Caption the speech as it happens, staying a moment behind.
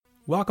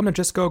Welcome to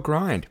Just Go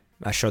Grind,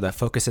 a show that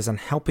focuses on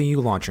helping you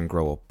launch and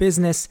grow a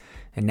business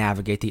and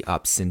navigate the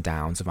ups and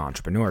downs of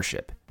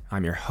entrepreneurship.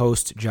 I'm your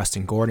host,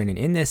 Justin Gordon, and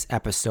in this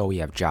episode, we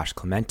have Josh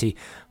Clemente,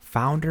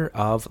 founder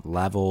of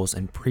Levels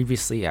and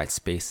previously at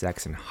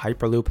SpaceX and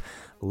Hyperloop.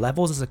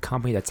 Levels is a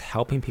company that's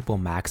helping people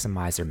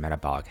maximize their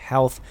metabolic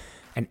health.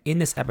 And in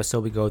this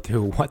episode, we go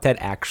through what that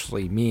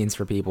actually means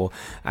for people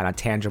on a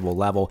tangible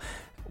level,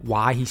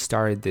 why he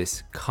started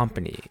this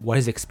company, what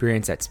his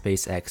experience at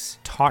SpaceX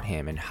taught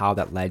him, and how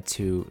that led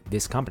to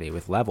this company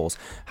with Levels,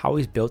 how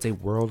he's built a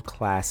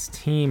world-class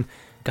team,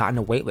 gotten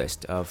a wait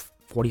list of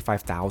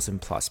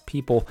 45,000 plus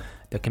people,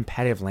 the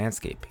competitive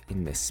landscape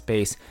in this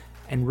space,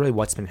 and really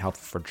what's been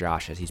helpful for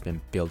Josh as he's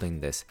been building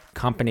this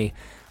company,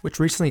 which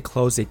recently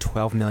closed a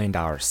 $12 million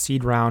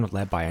seed round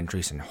led by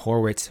Andreessen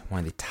Horowitz, one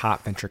of the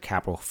top venture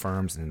capital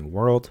firms in the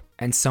world,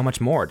 and so much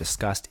more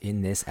discussed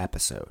in this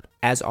episode.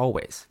 As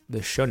always,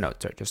 the show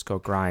notes are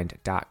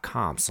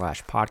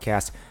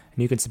justgogrind.com/podcast,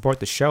 and you can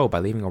support the show by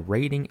leaving a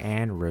rating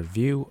and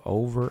review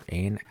over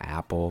in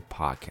Apple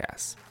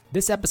Podcasts.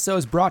 This episode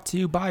is brought to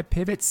you by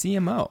Pivot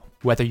CMO.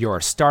 Whether you're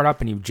a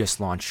startup and you've just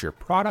launched your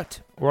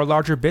product or a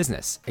larger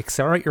business,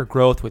 accelerate your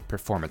growth with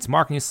performance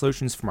marketing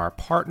solutions from our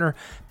partner,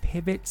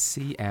 Pivot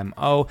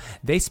CMO.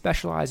 They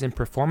specialize in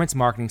performance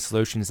marketing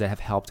solutions that have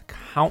helped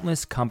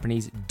countless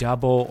companies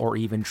double or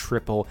even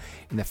triple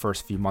in the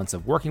first few months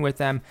of working with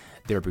them.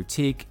 They're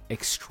boutique,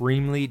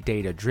 extremely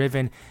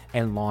data-driven,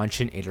 and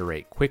launch and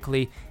iterate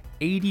quickly.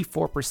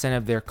 84%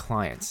 of their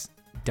clients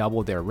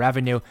double their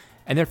revenue,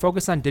 and they're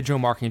focused on digital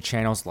marketing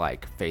channels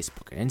like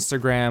Facebook and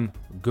Instagram,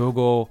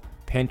 Google,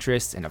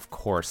 Pinterest, and of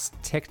course,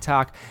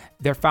 TikTok.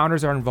 Their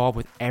founders are involved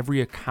with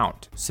every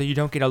account, so you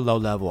don't get a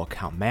low-level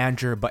account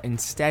manager, but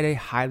instead a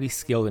highly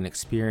skilled and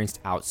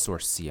experienced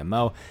outsourced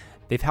CMO.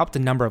 They've helped a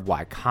number of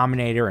Y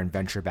Combinator and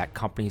venture-backed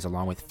companies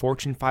along with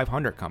Fortune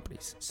 500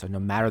 companies. So no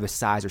matter the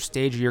size or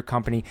stage of your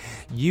company,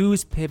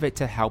 use Pivot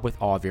to help with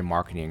all of your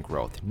marketing and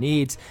growth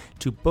needs.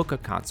 To book a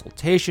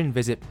consultation,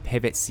 visit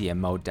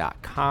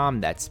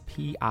pivotcmo.com. That's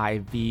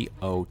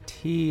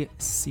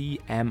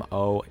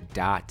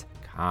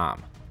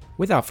pivotcmo.com.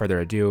 Without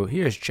further ado,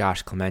 here's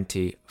Josh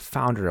Clemente,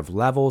 founder of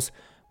Levels,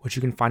 which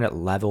you can find at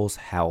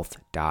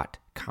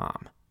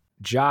levelshealth.com.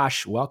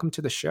 Josh, welcome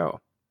to the show.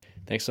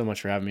 Thanks so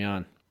much for having me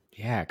on.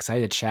 Yeah,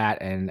 excited to chat,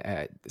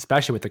 and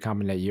especially with the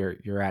company that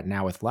you're at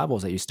now with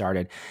Levels that you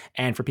started.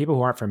 And for people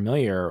who aren't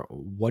familiar,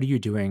 what are you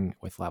doing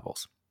with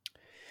Levels?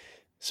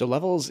 So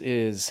Levels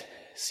is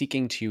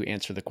seeking to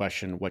answer the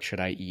question, what should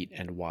I eat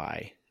and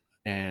why?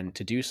 And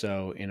to do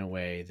so in a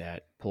way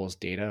that pulls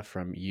data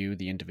from you,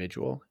 the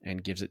individual,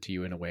 and gives it to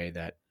you in a way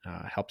that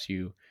helps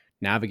you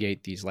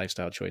navigate these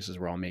lifestyle choices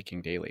we're all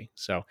making daily.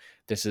 So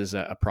this is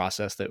a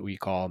process that we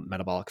call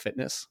metabolic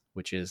fitness,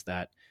 which is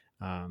that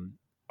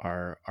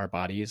our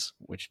bodies,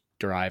 which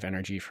derive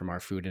energy from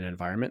our food and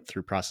environment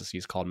through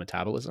processes called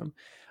metabolism,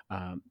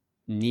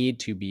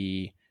 need to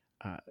be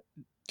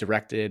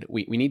directed.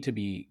 We need to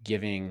be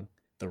giving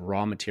the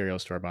raw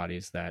materials to our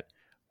bodies that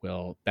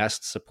will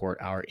best support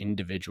our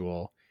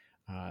individual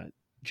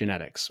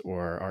genetics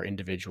or our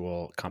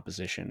individual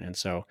composition. And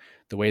so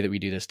the way that we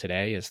do this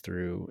today is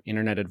through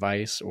internet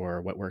advice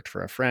or what worked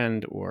for a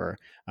friend, or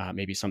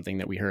maybe something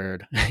that we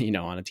heard,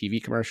 on a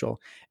TV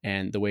commercial.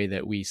 And the way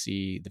that we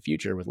see the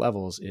future with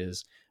Levels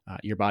is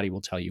your body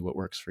will tell you what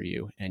works for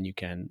you, and you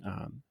can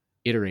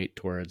iterate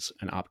towards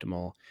an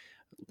optimal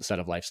set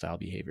of lifestyle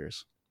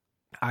behaviors.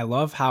 I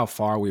love how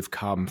far we've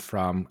come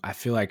from, I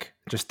feel like,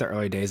 just the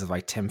early days of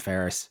like Tim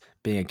Ferriss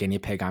being a guinea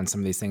pig on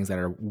some of these things that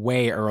are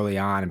way early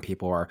on, and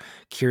people are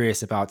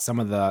curious about some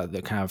of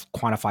the kind of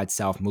quantified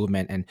self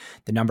movement and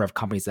the number of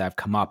companies that have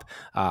come up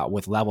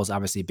with Levels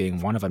obviously being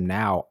one of them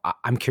now.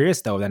 I'm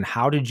curious though, then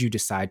how did you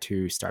decide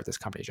to start this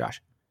company,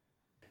 Josh?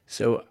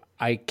 So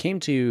I came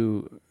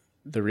to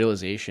the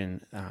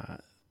realization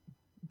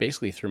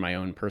basically through my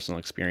own personal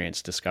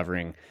experience,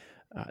 discovering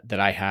that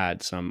I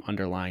had some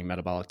underlying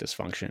metabolic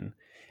dysfunction.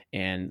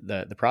 And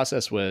the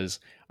process was,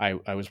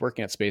 I was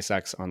working at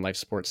SpaceX on life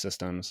support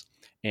systems,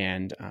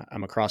 and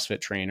I'm a CrossFit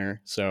trainer.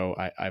 So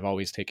I've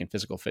always taken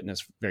physical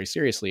fitness very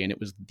seriously. And it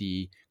was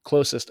the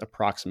closest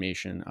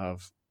approximation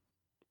of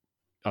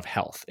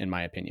health, in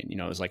my opinion. It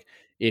was like,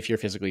 if you're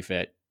physically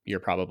fit, you're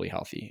probably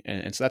healthy.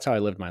 And so that's how I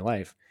lived my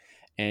life.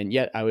 And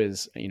yet I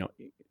was,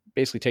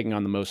 basically taking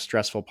on the most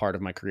stressful part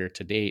of my career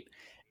to date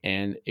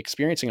and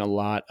experiencing a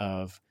lot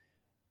of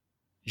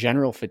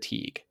general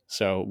fatigue.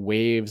 So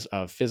waves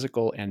of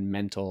physical and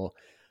mental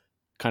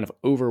kind of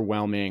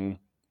overwhelming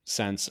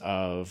sense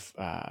of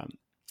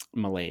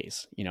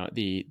malaise,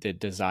 the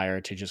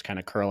desire to just kind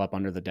of curl up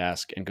under the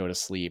desk and go to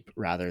sleep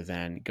rather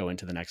than go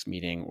into the next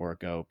meeting or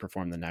go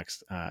perform the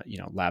next,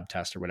 lab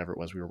test or whatever it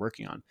was we were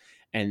working on.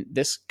 And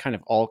this kind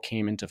of all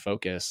came into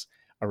focus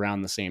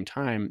around the same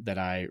time that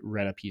I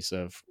read a piece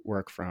of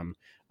work from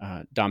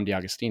Dom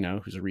D'Agostino,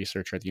 who's a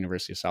researcher at the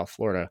University of South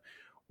Florida,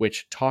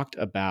 which talked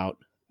about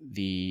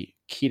the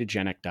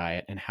ketogenic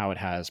diet and how it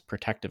has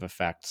protective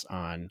effects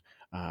on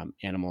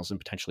animals and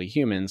potentially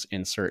humans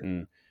in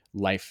certain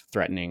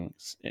life-threatening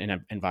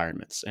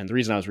environments. And the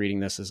reason I was reading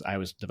this is I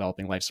was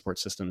developing life support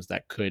systems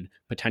that could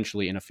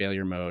potentially, in a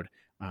failure mode,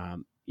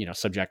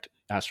 subject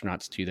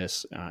astronauts to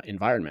this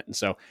environment. And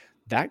so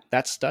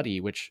that study,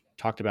 which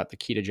talked about the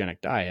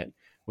ketogenic diet,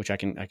 which I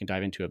can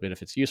dive into a bit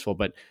if it's useful,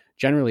 but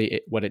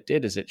generally what it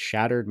did is it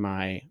shattered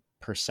my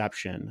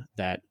perception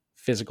that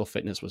physical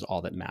fitness was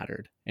all that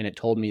mattered. And it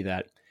told me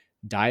that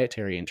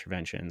dietary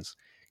interventions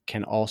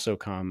can also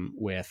come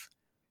with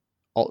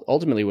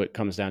ultimately what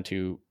comes down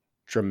to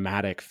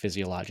dramatic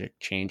physiologic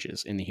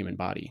changes in the human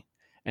body.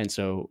 And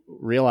so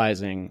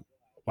realizing,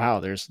 wow,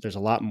 there's a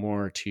lot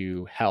more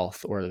to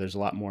health, or there's a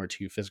lot more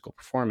to physical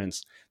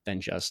performance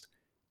than just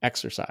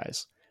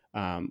exercise,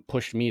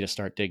 pushed me to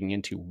start digging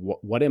into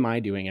what am I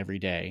doing every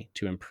day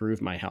to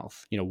improve my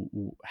health?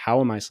 How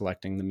am I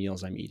selecting the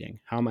meals I'm eating?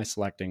 How am I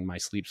selecting my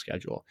sleep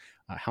schedule?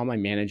 How am I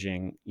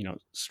managing,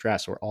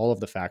 stress, or all of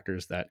the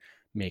factors that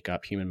make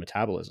up human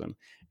metabolism?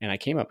 And I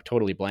came up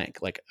totally blank.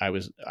 Like I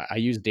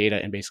used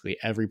data in basically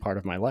every part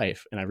of my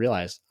life. And I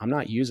realized I'm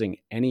not using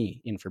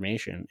any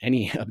information,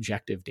 any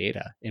objective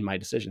data in my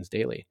decisions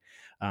daily.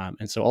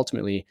 And so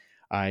ultimately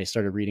I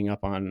started reading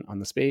up on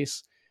the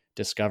space,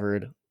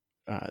 discovered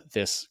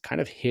this kind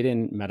of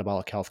hidden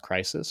metabolic health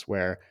crisis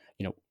where,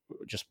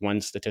 just one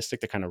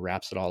statistic that kind of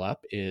wraps it all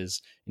up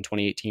is in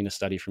 2018, a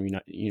study from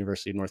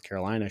University of North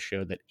Carolina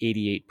showed that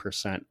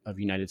 88% of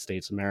United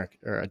States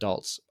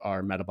adults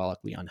are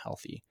metabolically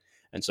unhealthy.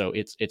 And so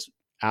it's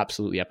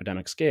absolutely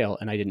epidemic scale.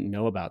 And I didn't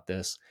know about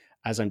this.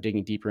 As I'm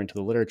digging deeper into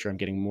the literature, I'm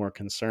getting more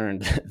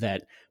concerned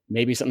that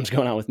maybe something's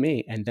going on with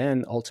me. And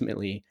then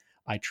ultimately,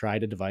 I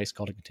tried a device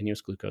called a continuous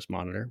glucose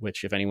monitor,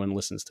 which if anyone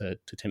listens to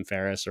Tim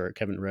Ferriss or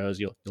Kevin Rose,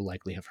 you'll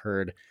likely have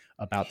heard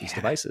about these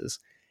devices.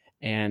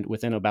 And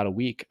within about a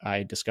week,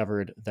 I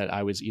discovered that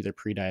I was either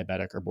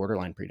pre-diabetic or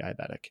borderline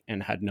pre-diabetic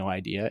and had no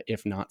idea,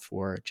 if not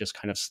for just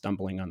kind of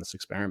stumbling on this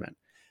experiment.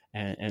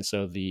 And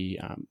so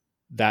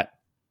that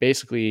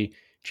basically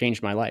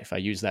changed my life. I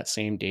used that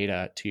same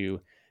data to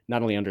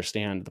not only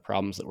understand the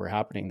problems that were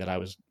happening that I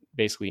was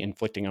basically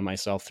inflicting on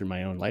myself through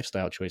my own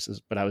lifestyle choices,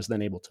 but I was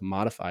then able to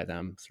modify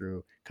them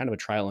through kind of a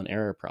trial and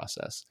error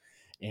process.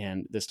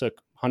 And this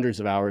took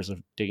hundreds of hours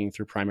of digging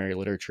through primary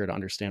literature to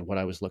understand what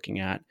I was looking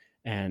at.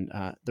 And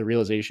the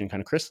realization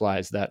kind of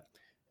crystallized that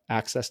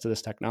access to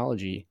this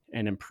technology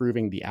and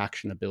improving the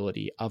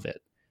actionability of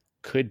it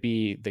could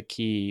be the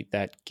key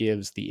that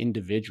gives the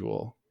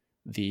individual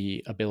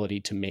the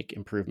ability to make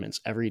improvements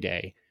every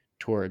day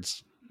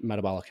towards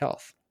metabolic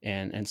health.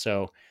 And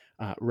so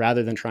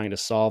rather than trying to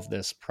solve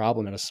this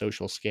problem at a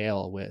social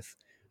scale with,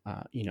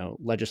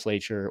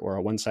 legislature or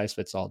a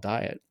one-size-fits-all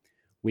diet,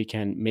 we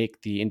can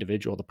make the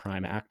individual the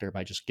prime actor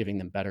by just giving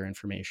them better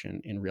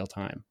information in real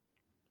time.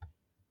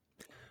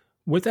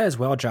 With that as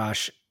well,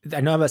 Josh,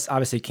 I know this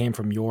obviously came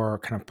from your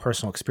kind of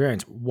personal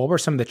experience. What were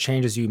some of the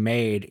changes you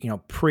made,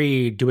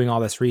 pre doing all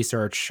this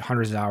research,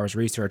 hundreds of hours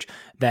research,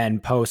 then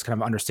post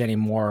kind of understanding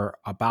more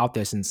about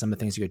this and some of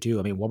the things you could do?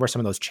 I mean, what were some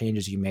of those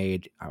changes you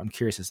made? I'm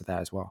curious as to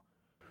that as well.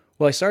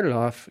 Well, I started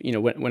off,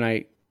 when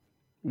I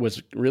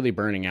was really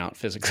burning out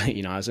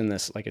physically, I was in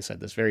this, like I said,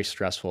 this very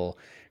stressful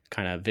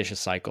kind of vicious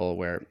cycle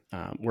where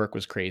work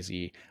was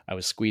crazy. I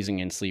was squeezing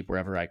in sleep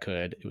wherever I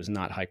could. It was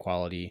not high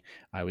quality.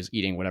 I was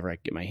eating whatever I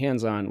could get my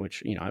hands on,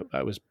 which,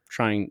 I was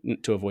trying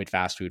to avoid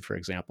fast food, for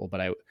example,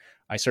 but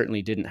I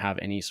certainly didn't have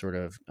any sort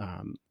of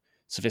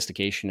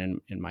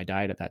sophistication in my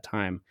diet at that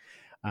time.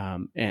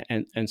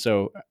 And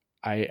so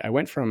I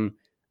went from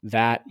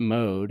that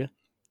mode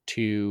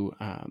to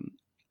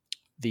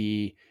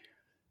the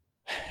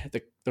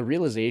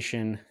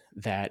realization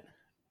that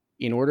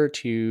in order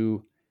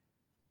to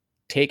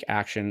take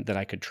action that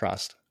I could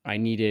trust, I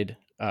needed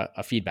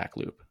a feedback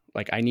loop.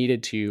 Like I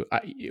needed to,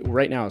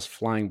 right now I was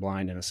flying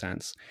blind in a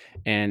sense.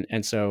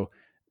 And so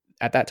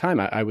at that time,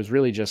 I was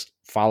really just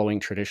following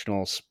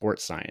traditional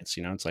sports science.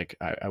 It's like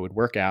I would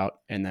work out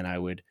and then I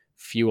would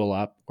fuel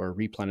up or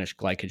replenish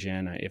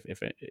glycogen,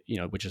 if it,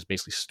 which is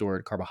basically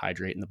stored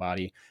carbohydrate in the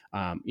body,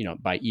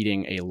 by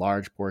eating a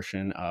large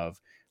portion of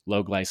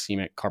low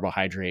glycemic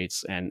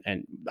carbohydrates. And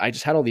I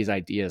just had all these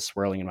ideas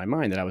swirling in my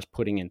mind that I was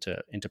putting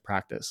into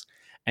practice.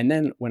 And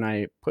then when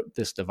I put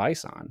this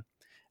device on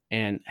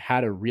and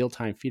had a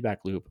real-time feedback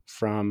loop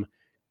from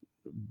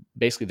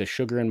basically the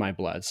sugar in my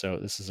blood. So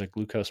this is a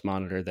glucose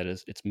monitor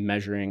it's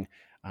measuring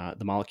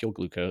the molecule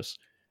glucose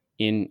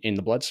in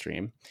the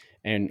bloodstream.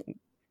 And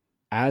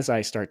as I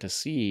start to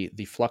see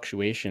the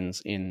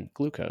fluctuations in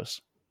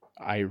glucose,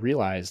 I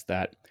realize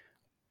that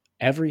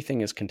everything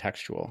is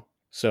contextual.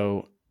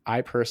 So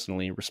I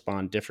personally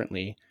respond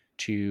differently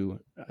to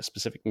a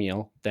specific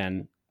meal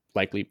than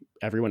likely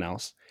everyone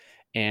else.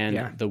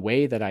 And the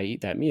way that I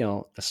eat that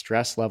meal, the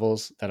stress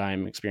levels that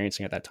I'm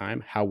experiencing at that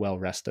time, how well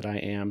rested I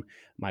am,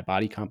 my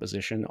body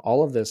composition,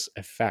 all of this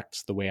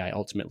affects the way I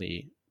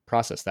ultimately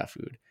process that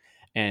food.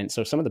 And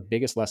so some of the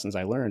biggest lessons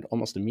I learned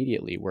almost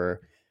immediately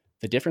were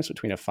the difference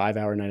between a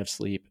 5-hour night of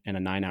sleep and a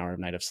 9-hour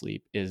night of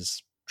sleep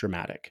is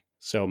dramatic.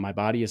 So my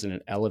body is in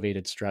an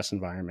elevated stress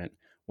environment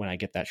when I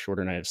get that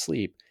shorter night of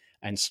sleep.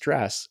 And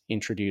stress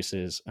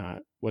introduces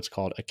what's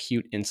called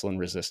acute insulin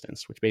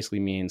resistance, which basically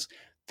means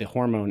the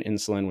hormone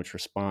insulin, which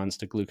responds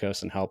to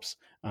glucose and helps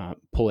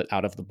pull it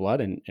out of the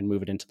blood and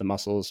move it into the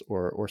muscles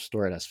or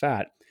store it as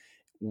fat,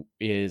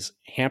 is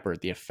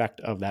hampered. The effect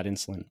of that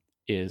insulin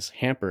is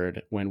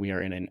hampered when we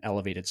are in an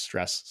elevated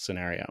stress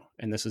scenario.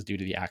 And this is due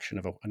to the action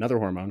of another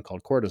hormone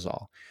called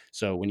cortisol.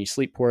 So when you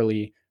sleep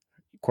poorly,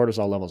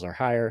 cortisol levels are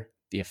higher,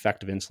 the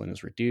effect of insulin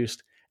is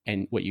reduced.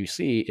 And what you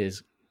see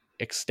is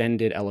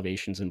extended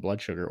elevations in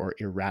blood sugar or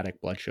erratic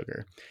blood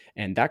sugar.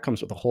 And that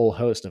comes with a whole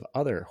host of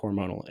other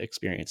hormonal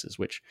experiences,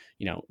 which,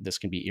 this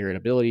can be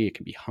irritability, it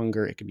can be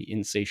hunger, it can be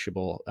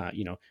insatiable,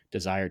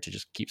 desire to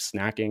just keep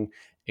snacking.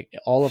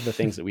 All of the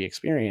things that we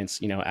experience,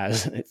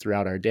 as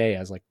throughout our day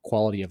as like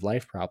quality of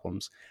life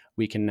problems,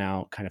 we can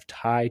now kind of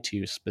tie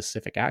to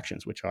specific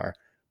actions, which are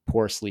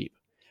poor sleep.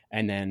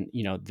 And then,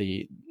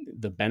 the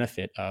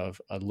benefit of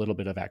a little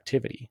bit of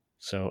activity.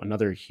 So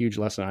another huge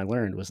lesson I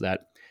learned was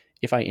that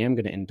if I am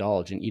going to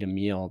indulge and eat a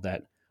meal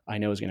that I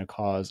know is going to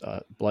cause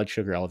a blood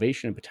sugar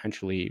elevation and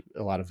potentially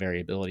a lot of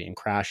variability and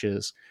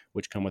crashes,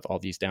 which come with all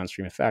these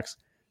downstream effects,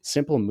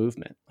 simple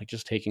movement, like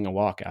just taking a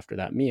walk after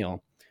that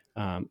meal,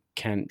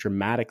 can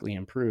dramatically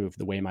improve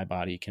the way my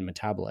body can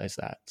metabolize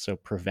that. So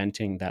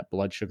preventing that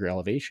blood sugar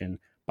elevation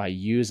by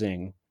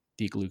using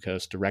the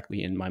glucose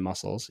directly in my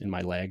muscles, in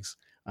my legs,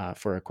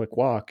 for a quick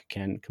walk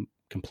can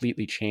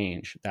completely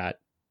change that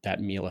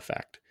meal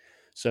effect.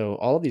 So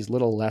all of these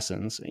little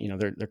lessons,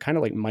 they're kind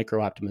of like micro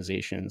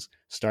optimizations,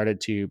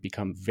 started to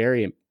become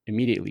very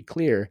immediately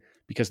clear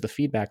because the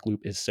feedback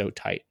loop is so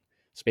tight.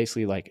 It's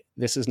basically like,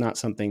 this is not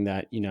something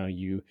that,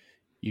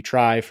 you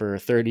try for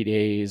 30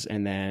 days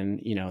and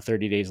then,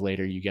 30 days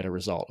later you get a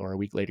result, or a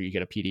week later you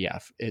get a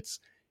PDF. It's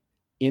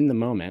in the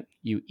moment,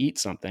 you eat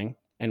something,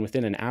 and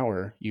within an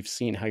hour, you've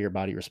seen how your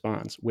body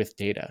responds with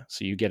data.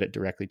 So you get it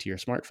directly to your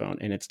smartphone,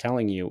 and it's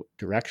telling you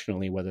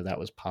directionally whether that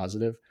was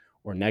positive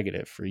or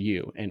negative for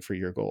you and for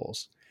your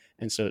goals.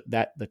 And so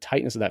that the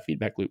tightness of that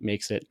feedback loop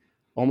makes it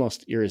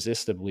almost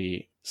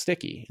irresistibly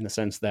sticky, in the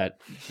sense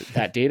that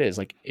that data is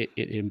like, it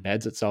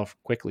embeds itself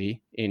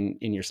quickly in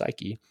your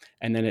psyche,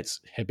 and then it's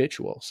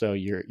habitual. So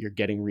you're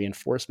getting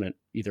reinforcement,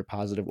 either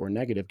positive or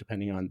negative,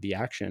 depending on the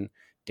action,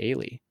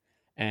 daily.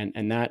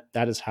 And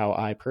that is how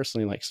I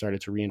personally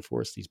started to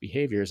reinforce these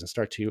behaviors and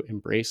start to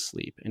embrace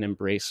sleep and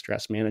embrace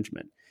stress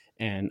management,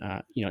 and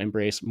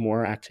embrace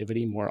more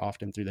activity more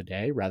often through the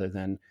day, rather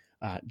than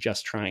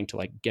just trying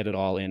to get it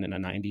all in a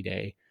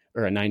 90-day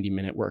or a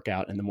 90-minute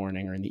workout in the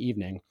morning or in the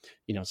evening,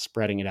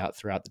 spreading it out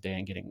throughout the day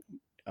and getting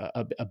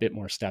a bit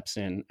more steps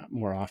in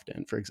more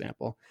often, for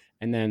example.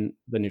 And then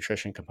the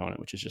nutrition component,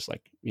 which is just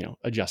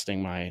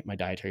adjusting my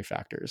dietary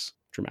factors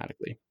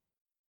dramatically.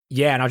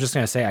 Yeah, and I was just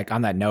going to say,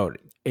 on that note,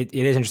 it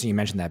is interesting you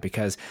mentioned that,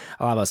 because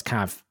a lot of us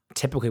kind of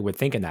typically would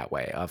think in that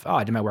way of,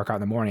 I did my workout in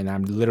the morning and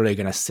I'm literally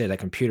going to sit at a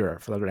computer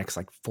for the next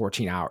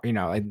 14 hours.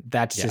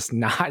 That's just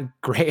not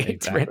great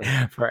exactly.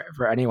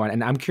 for anyone.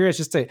 And I'm curious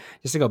just to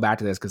go back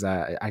to this, because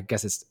I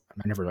guess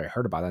I never really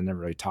heard about that. I never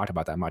really talked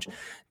about that much.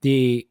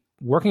 The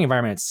working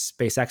environment at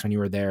SpaceX when you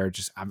were there,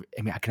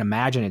 I can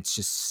imagine it's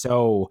just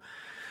so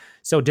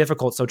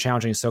difficult, so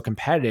challenging, so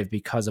competitive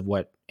because of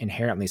what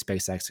inherently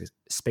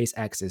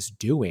SpaceX is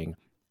doing.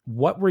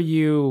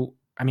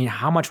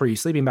 How much were you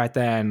sleeping back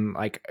then?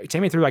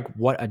 Take me through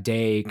what a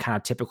day kind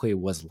of typically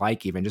was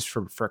like, even just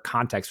for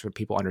context, for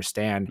people to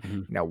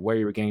understand, where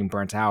you were getting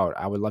burnt out.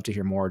 I would love to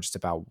hear more just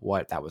about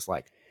what that was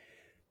like.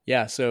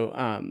 Yeah.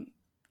 So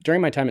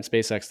during my time at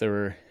SpaceX,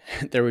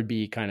 there would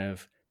be kind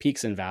of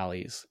peaks and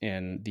valleys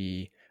in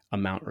the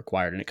amount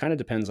required. And it kind of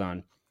depends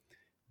on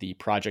the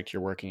project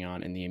you're working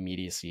on and the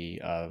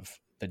immediacy of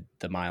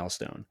the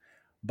milestone.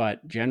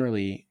 But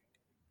generally,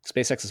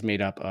 SpaceX is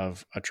made up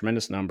of a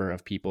tremendous number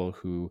of people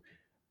who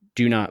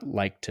do not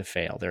like to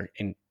fail. They're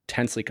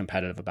intensely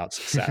competitive about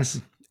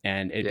success.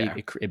 And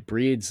it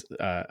breeds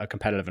a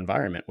competitive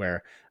environment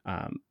where,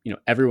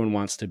 everyone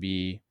wants to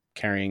be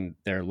carrying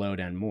their load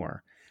and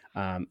more.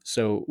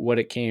 So what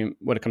it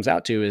comes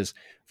out to is,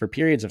 for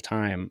periods of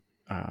time,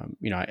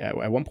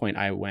 at one point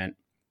I went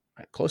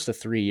close to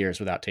 3 years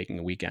without taking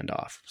a weekend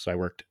off. So I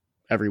worked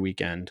every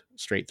weekend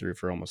straight through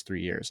for almost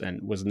 3 years,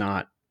 and was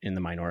not in the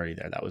minority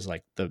there. That was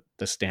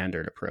the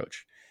standard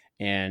approach,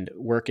 and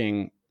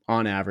working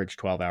on average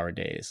 12-hour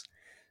days.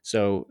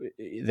 So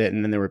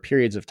and then there were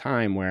periods of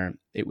time where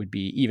it would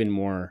be even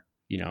more,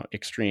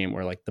 extreme,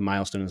 where the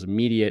milestone is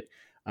immediate.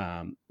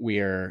 We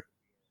are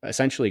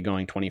essentially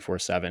going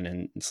 24/7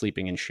 and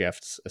sleeping in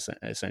shifts,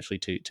 essentially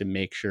to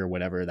make sure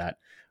whatever that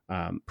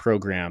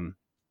program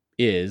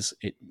is,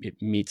 it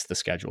meets the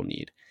schedule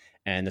need.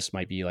 And this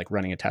might be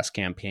running a test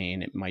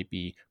campaign. It might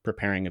be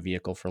preparing a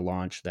vehicle for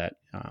launch that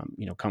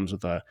comes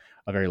with a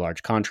very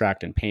large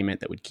contract and payment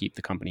that would keep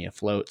the company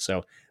afloat.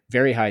 So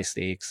very high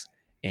stakes.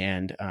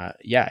 And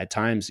at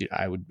times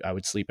I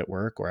would sleep at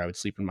work, or I would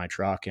sleep in my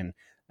truck, and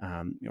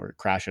or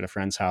crash at a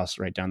friend's house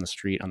right down the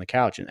street on the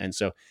couch. And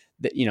so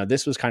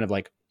this was kind of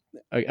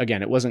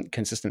again, it wasn't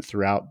consistent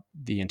throughout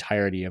the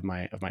entirety of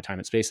my time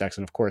at SpaceX.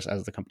 And of course,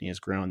 as the company has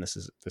grown, this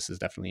is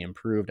definitely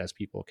improved as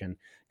people can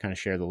kind of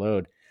share the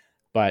load.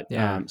 But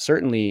Yeah.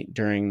 certainly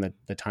during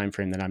the time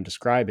frame that I'm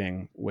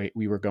describing,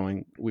 we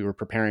were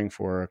preparing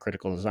for a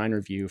critical design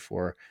review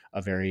for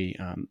a very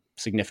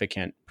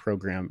significant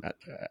program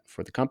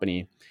for the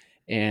company,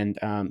 and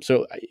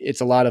so it's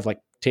a lot of like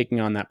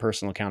taking on that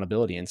personal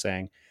accountability and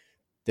saying,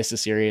 this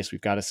is serious. We've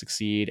got to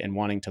succeed, and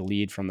wanting to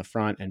lead from the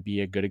front and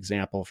be a good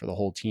example for the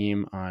whole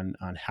team on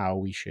how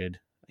we should,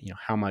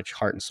 how much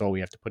heart and soul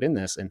we have to put in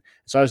this. And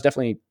so I was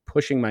definitely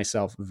pushing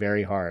myself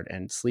very hard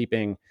and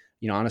sleeping,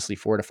 honestly,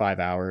 4 to 5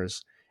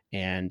 hours,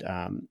 and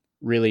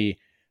really.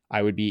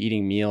 I would be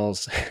eating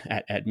meals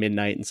at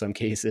midnight in some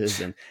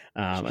cases, and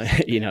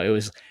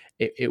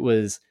it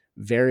was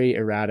very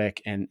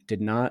erratic and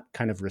did not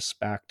kind of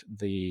respect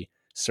the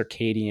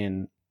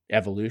circadian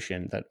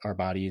evolution that our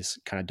bodies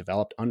kind of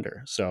developed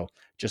under. So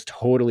just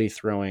totally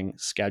throwing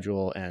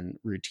schedule and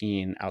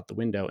routine out the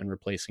window and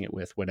replacing it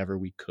with whatever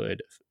we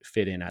could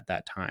fit in at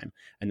that time.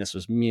 And this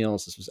was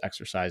meals, this was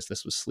exercise,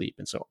 this was sleep.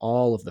 And so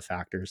all of the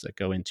factors that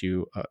go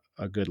into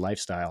a good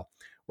lifestyle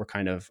were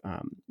kind of,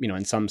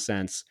 in some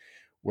sense,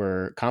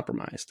 were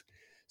compromised.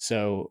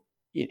 So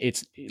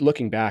it's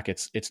looking back,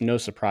 it's no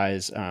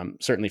surprise,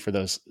 certainly for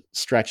those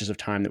stretches of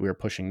time that we were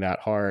pushing that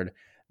hard,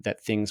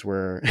 that things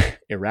were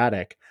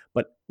erratic,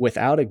 but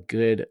without a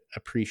good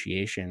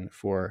appreciation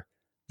for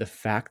the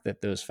fact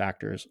that those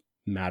factors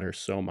matter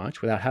so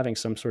much, without having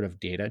some sort of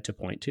data to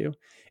point to,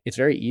 it's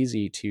very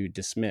easy to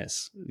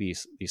dismiss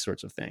these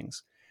sorts of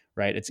things,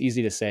 right? It's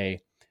easy to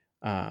say,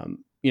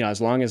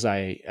 as long as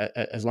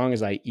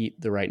I eat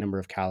the right number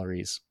of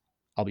calories,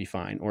 I'll be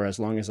fine. Or as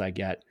long as I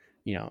get,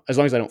 as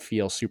long as I don't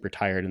feel super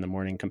tired in the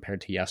morning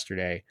compared to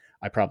yesterday,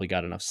 I probably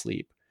got enough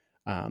sleep.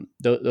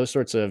 Those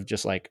sorts of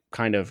just like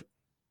kind of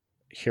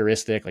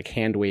heuristic, like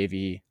hand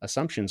wavy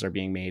assumptions are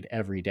being made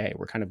every day.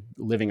 We're kind of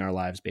living our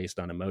lives based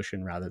on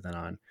emotion rather than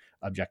on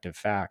objective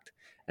fact.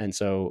 And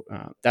so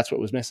that's what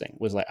was missing,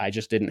 was like I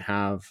just didn't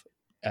have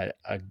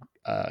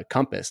a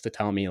compass to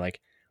tell me like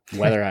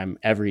whether I'm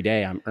every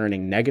day I'm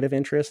earning negative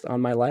interest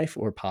on my life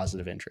or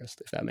positive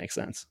interest, if that makes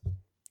sense.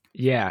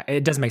 Yeah,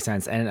 it does make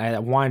sense, and I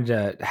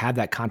wanted to have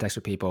that context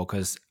for people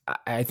because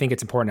I think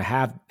it's important to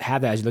have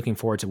that as you're looking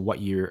forward to what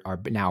you are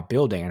now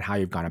building and how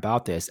you've gone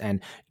about this,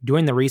 and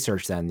doing the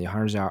research. Then the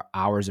hundreds of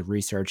hours of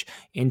research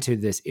into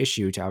this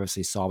issue to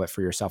obviously solve it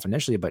for yourself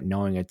initially, but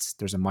knowing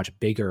there's a much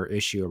bigger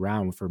issue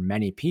around for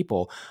many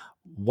people.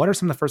 What are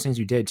some of the first things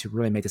you did to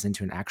really make this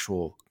into an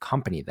actual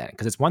company then?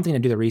 Because it's one thing to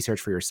do the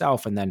research for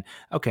yourself, and then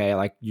okay,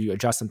 like you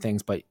adjust some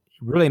things, but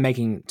really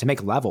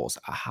make levels.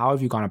 How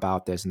have you gone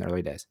about this in the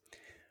early days?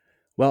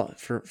 Well,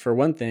 for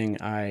one thing,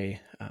 I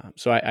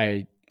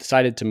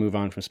decided to move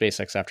on from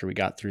SpaceX after we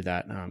got through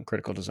that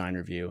critical design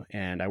review,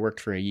 and I worked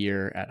for a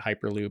year at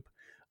Hyperloop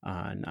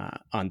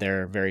on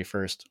their very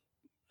first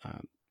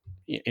um,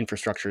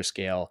 infrastructure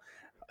scale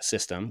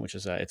system, which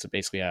is it's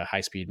basically a high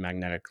speed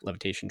magnetic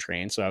levitation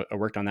train. So I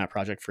worked on that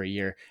project for a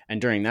year, and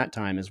during that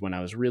time is when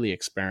I was really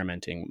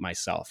experimenting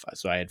myself.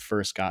 So I had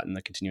first gotten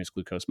the continuous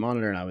glucose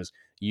monitor, and I was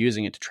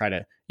using it to try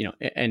to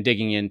and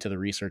digging into the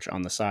research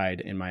on the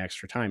side in my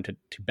extra time to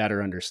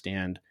better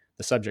understand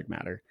the subject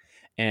matter.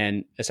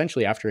 And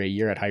essentially, after a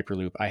year at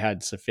Hyperloop, I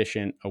had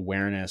sufficient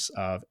awareness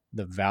of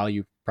the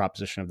value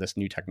proposition of this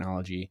new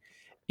technology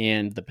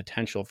and the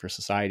potential for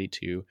society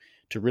to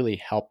really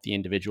help the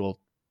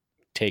individual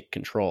take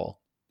control,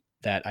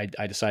 that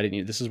I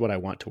decided, this is what I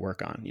want to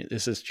work on.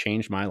 This has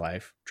changed my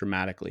life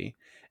dramatically.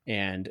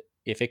 And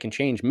if it can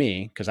change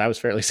me, because I was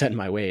fairly set in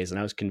my ways and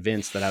I was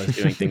convinced that I was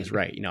doing things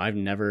right. I've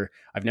never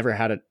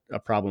had a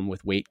problem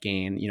with weight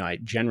gain. I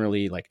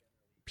generally like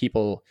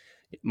people,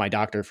 my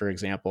doctor, for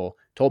example,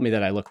 told me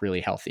that I look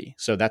really healthy.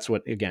 So that's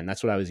what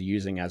I was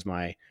using as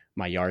my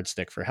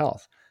yardstick for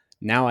health.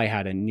 Now I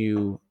had a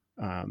new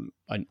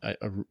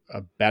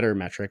a better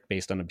metric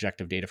based on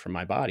objective data from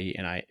my body,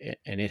 and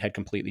it had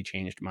completely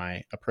changed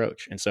my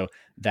approach. And so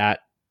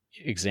that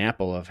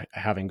example of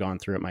having gone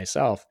through it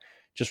myself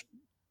just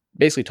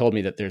basically told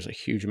me that there's a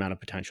huge amount of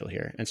potential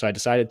here. And so I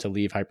decided to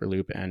leave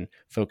Hyperloop and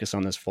focus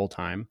on this full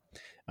time.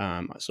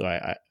 So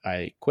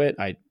I quit.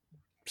 I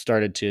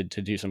started to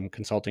do some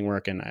consulting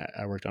work, and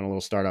I worked on a little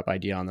startup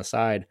idea on the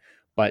side,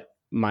 but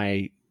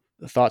my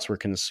thoughts were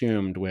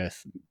consumed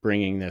with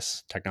bringing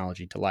this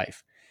technology to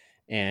life.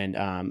 And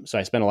so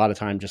I spent a lot of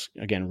time just,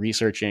 again,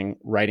 researching,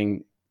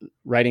 writing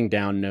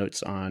down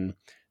notes on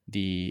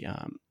the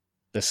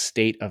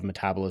state of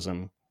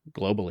metabolism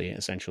globally,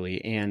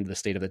 essentially, and the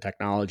state of the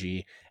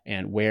technology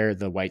and where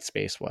the white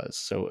space was.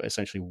 So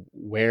essentially,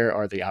 where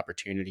are the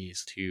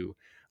opportunities to,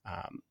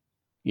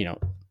 you know,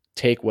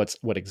 take what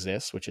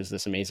exists, which is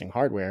this amazing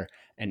hardware,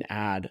 and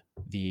add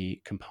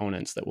the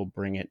components that will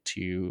bring it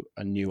to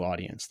a new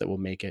audience, that will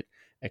make it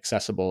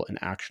accessible and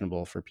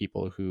actionable for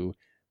people who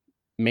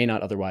may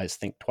not otherwise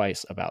think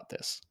twice about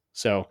this.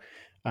 So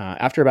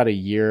after about a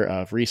year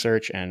of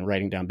research and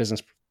writing down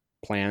business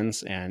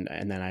plans, and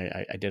then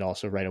I did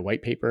also write a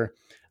white paper.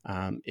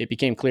 It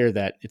became clear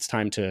that it's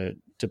time to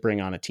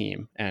bring on a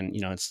team, and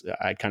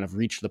I kind of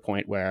reached the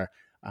point where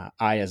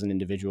I, as an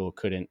individual,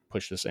 couldn't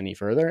push this any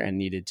further and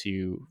needed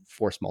to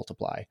force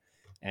multiply.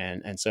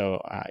 And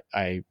so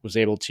I was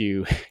able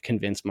to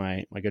convince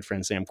my good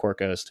friend Sam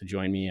Korkos to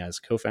join me as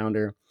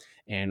co-founder,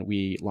 and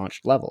we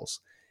launched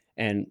Levels,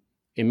 and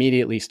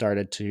immediately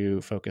started to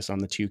focus on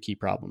the two key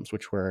problems,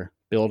 which were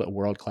build a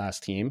world-class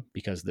team,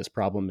 because this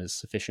problem is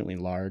sufficiently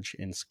large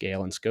in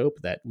scale and scope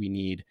that we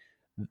need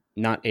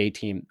not a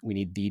team, we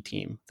need the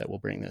team that will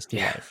bring this to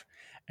life.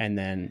 And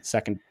then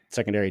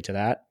secondary to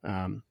that,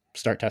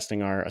 start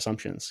testing our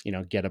assumptions,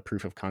 get a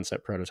proof of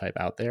concept prototype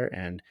out there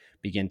and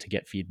begin to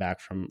get feedback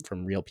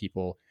from real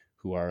people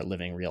who are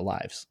living real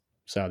lives.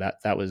 So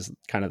that was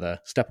kind of the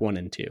step 1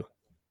 and 2.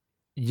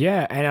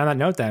 Yeah, and on that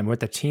note, then,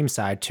 with the team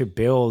side, to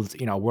build,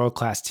 a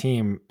world-class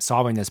team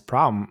solving this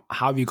problem,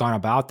 how have you gone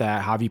about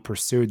that? How have you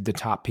pursued the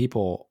top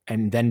people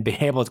and then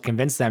been able to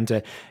convince them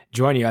to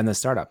join you on the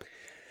startup?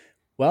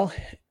 Well,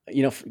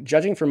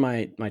 judging from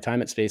my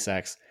time at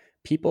SpaceX,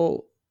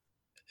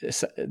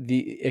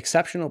 the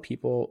exceptional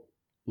people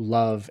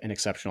love an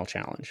exceptional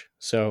challenge.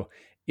 So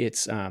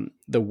it's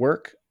the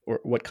work, or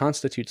what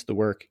constitutes the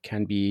work,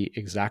 can be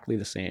exactly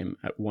the same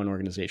at one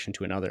organization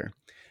to another.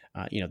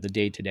 The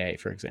day to day,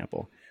 for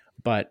example,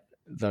 but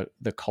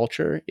the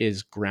culture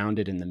is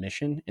grounded in the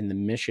mission, and the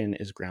mission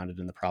is grounded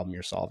in the problem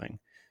you're solving.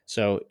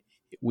 So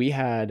we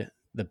had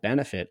the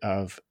benefit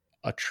of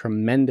a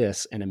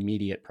tremendous and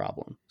immediate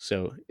problem.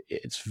 So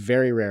it's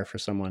very rare for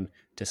someone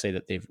to say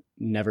that they've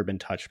never been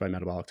touched by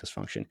metabolic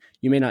dysfunction.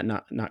 You may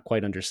not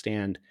quite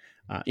understand.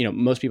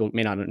 Most people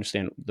may not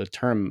understand the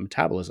term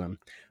metabolism,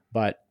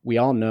 but we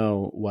all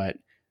know what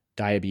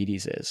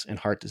diabetes is and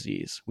heart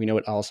disease. We know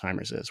what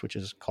Alzheimer's is, which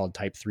is called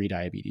type 3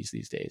 diabetes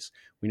these days.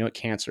 We know what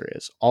cancer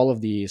is. All of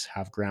these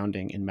have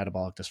grounding in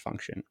metabolic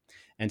dysfunction.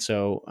 And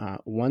so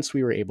once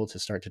we were able to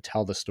start to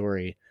tell the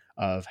story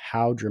of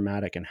how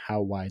dramatic and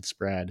how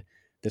widespread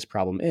this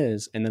problem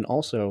is, and then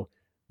also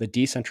the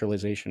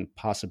decentralization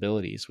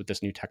possibilities with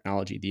this new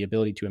technology, the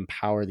ability to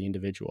empower the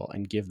individual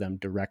and give them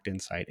direct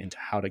insight into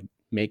how to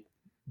make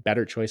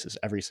better choices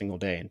every single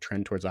day and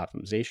trend towards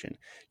optimization.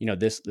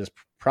 This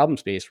problem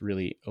space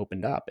really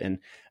opened up, and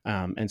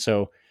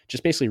so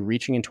just basically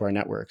reaching into our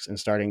networks and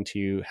starting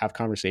to have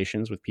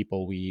conversations with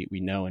people we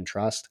know and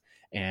trust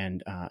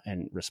and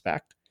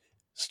respect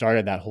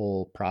started that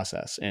whole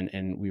process,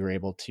 and we were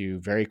able to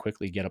very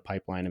quickly get a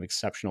pipeline of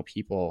exceptional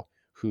people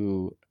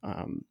who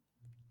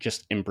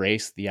just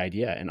embrace the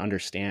idea and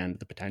understand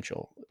the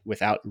potential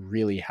without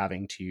really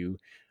having to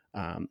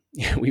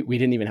we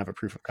didn't even have a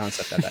proof of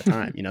concept at that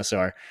time,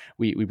 so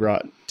we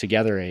brought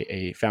together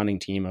a founding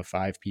team of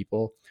 5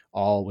 people,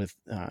 all with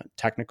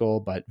technical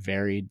but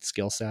varied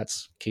skill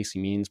sets. Casey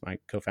Means, my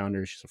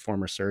co-founder, she's a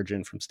former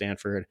surgeon from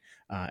Stanford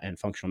and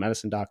functional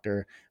medicine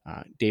doctor.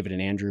 David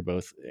and Andrew,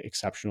 both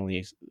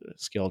exceptionally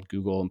skilled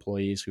Google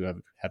employees who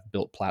have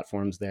built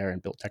platforms there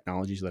and built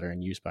technologies that are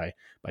in use by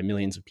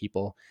millions of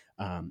people.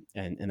 And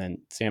then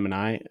Sam and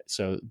I.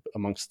 So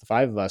amongst the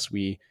 5 of us,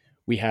 we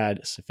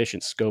had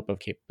sufficient scope of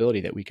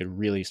capability that we could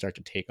really start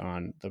to take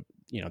on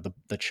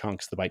the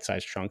chunks, the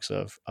bite-sized chunks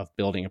of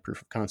building a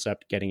proof of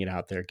concept, getting it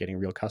out there, getting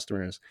real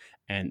customers.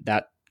 And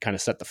that kind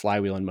of set the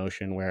flywheel in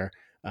motion where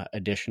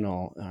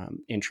additional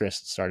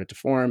interests started to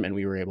form. And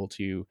we were able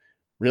to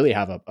really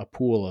have a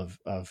pool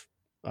of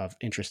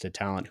interested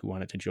talent who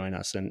wanted to join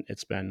us. And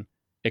it's been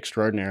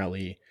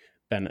extraordinarily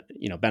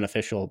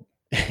beneficial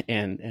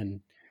and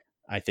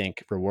I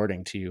think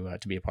rewarding to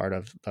be a part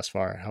of thus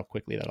far, how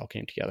quickly that all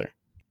came together.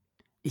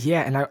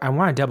 Yeah, and I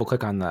want to double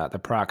click on the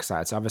product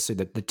side. So obviously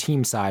the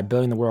team side,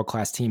 building the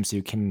world-class team so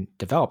you can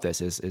develop this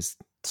is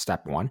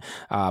step 1.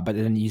 But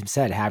then you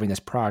said having this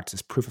product,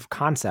 this proof of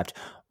concept.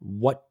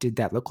 What did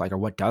that look like, or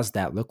what does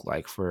that look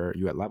like for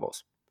you at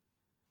Levels?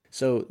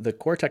 So the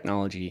core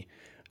technology,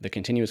 the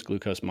continuous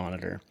glucose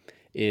monitor,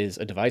 is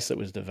a device that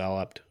was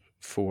developed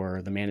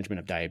for the management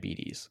of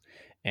diabetes.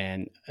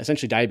 And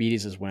essentially,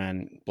 diabetes is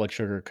when blood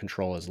sugar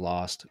control is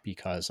lost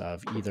because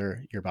of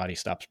either your body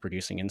stops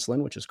producing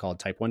insulin, which is called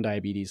type 1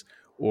 diabetes,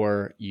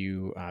 or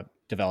you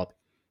develop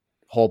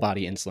whole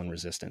body insulin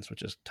resistance,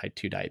 which is type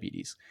 2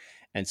 diabetes.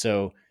 And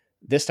so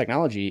this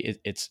technology,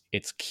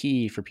 it's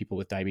key for people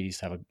with diabetes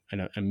to have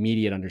an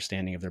immediate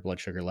understanding of their blood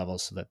sugar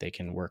levels so that they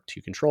can work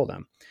to control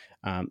them.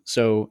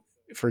 So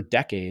for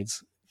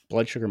decades,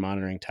 blood sugar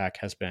monitoring tech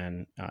has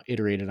been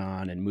iterated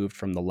on and moved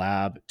from the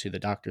lab to the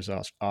doctor's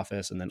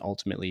office, and then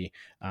ultimately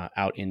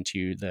out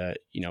into the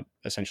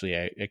essentially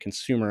a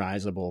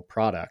consumerizable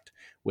product,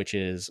 which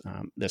is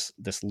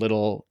this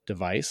little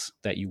device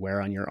that you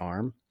wear on your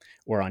arm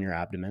or on your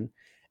abdomen,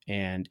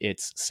 and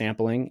it's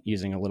sampling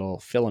using a little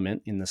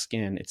filament in the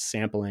skin. It's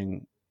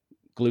sampling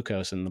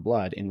glucose in the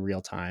blood in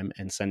real time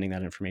and sending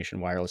that information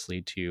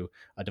wirelessly to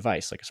a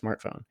device like a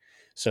smartphone.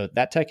 So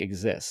that tech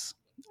exists.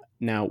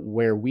 Now,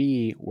 where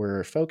we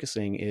were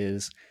focusing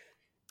is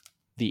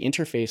the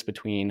interface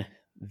between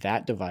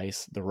that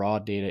device, the raw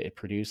data it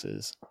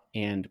produces,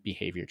 and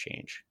behavior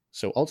change.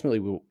 So ultimately,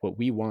 what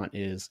we want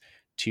is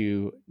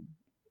to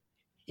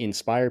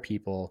inspire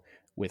people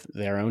with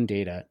their own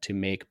data to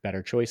make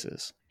better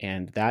choices.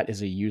 And that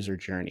is a user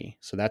journey.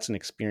 So that's an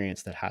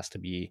experience that has to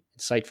be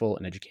insightful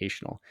and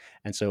educational.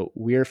 And so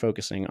we're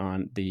focusing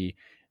on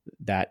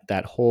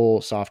that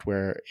whole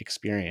software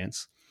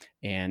experience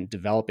and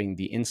developing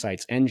the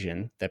insights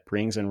engine that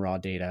brings in raw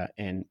data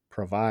and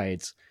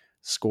provides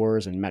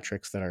scores and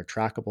metrics that are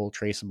trackable,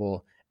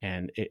 traceable,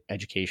 and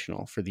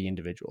educational for the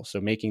individual. So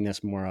making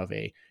this more of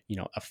a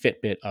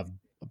Fitbit of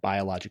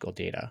biological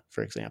data,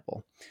 for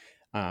example.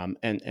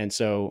 And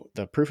so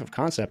the proof of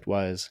concept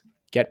was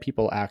get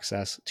people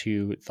access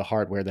to the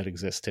hardware that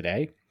exists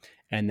today,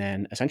 and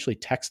then essentially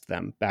text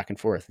them back and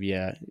forth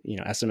via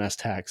SMS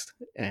text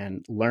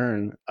and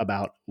learn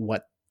about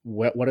what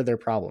are their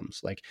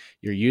problems. Like,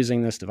 you're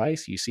using this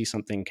device, you see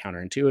something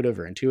counterintuitive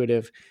or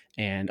intuitive,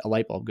 and a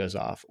light bulb goes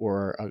off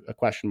or a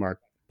question mark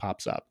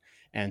pops up.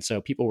 And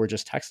so people were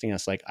just texting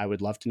us like, I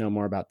would love to know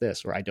more about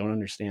this, or I don't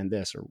understand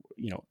this, or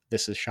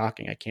this is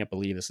shocking, I can't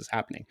believe this is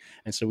happening.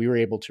 And so we were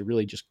able to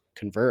really just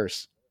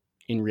converse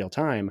in real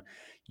time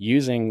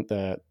using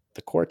the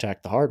core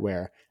tech, the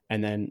hardware,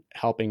 and then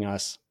helping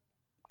us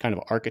kind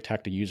of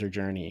architect a user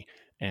journey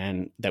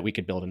and that we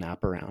could build an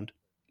app around.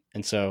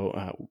 And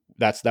so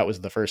that was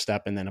the first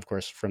step. And then, of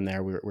course, from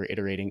there, we're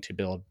iterating to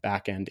build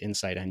back-end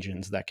insight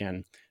engines that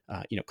can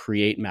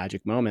create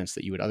magic moments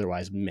that you would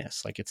otherwise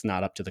miss. Like, it's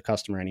not up to the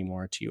customer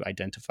anymore to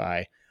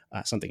identify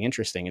something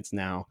interesting. It's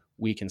now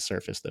we can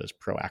surface those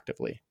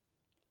proactively.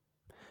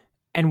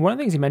 And one of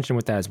the things you mentioned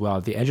with that as well,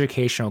 the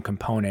educational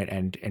component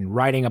and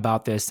writing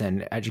about this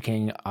and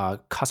educating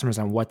customers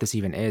on what this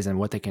even is and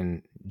what they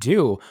can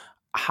do.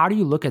 How do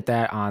you look at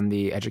that on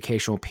the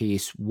educational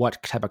piece?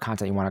 What type of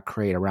content you want to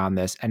create around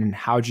this, and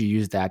how do you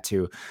use that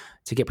to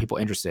get people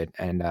interested?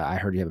 And I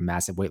heard you have a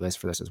massive wait list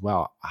for this as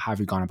well. How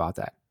have you gone about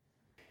that?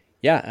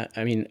 Yeah,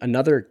 I mean,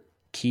 another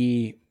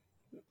key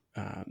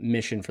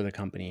mission for the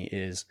company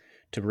is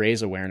to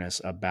raise awareness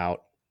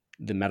about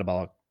the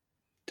metabolic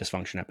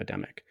dysfunction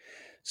epidemic.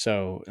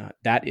 So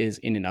that is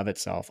in and of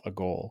itself a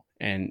goal.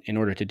 And in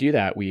order to do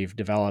that, we've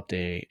developed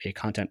a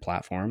content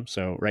platform.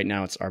 So right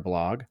now it's our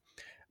blog.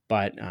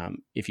 But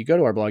if you go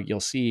to our blog, you'll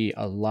see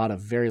a lot of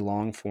very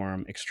long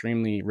form,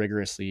 extremely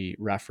rigorously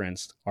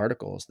referenced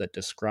articles that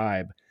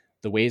describe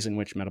the ways in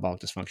which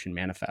metabolic dysfunction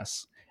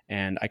manifests.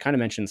 And I kind of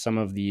mentioned some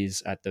of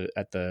these at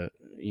the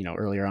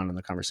earlier on in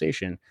the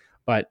conversation,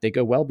 but they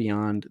go well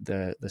beyond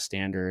the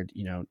standard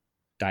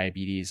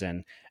diabetes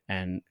and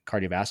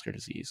cardiovascular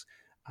disease.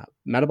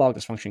 Metabolic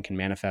dysfunction can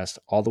manifest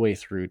all the way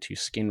through to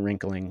skin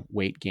wrinkling,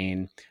 weight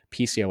gain,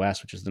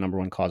 PCOS, which is the number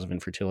one cause of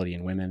infertility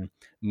in women,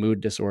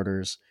 mood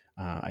disorders.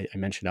 I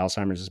mentioned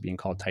Alzheimer's as being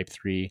called type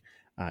 3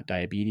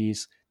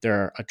 diabetes. There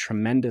are a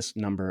tremendous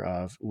number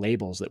of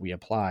labels that we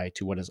apply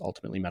to what is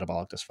ultimately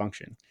metabolic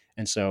dysfunction.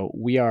 And so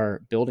we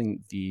are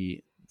building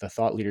the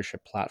thought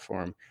leadership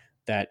platform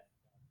that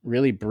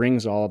really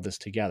brings all of this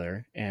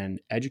together and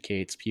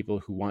educates people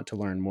who want to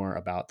learn more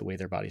about the way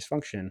their bodies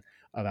function,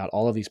 about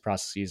all of these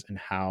processes and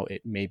how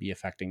it may be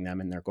affecting them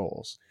and their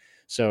goals.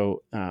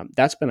 So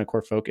that's been a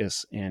core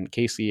focus. And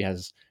Casey,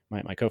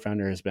 my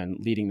co-founder, has been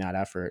leading that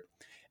effort.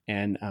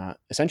 And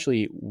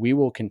essentially, we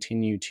will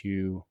continue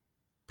to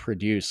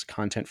produce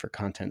content for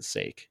content's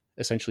sake.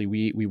 Essentially,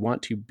 we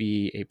want to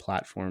be a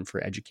platform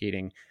for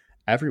educating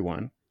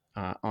everyone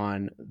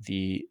on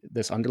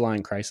this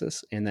underlying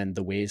crisis, and then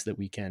the ways that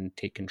we can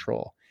take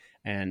control.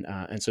 And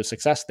so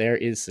success there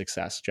is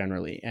success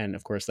generally. And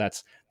of course,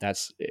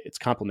 it's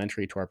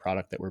complementary to our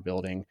product that we're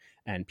building.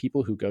 And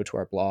people who go to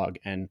our blog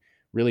and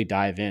really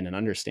dive in and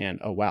understand,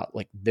 oh, wow,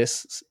 like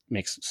this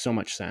makes so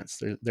much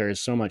sense. There is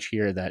so much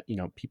here that,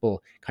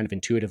 people kind of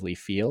intuitively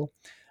feel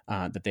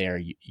that they are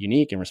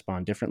unique and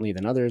respond differently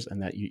than others.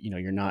 And that,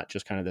 you're not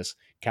just kind of this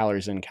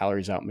calories in,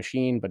 calories out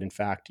machine, but in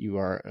fact, you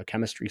are a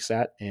chemistry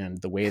set,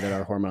 and the way that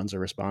our hormones are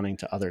responding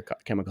to other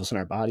chemicals in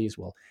our bodies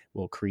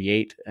will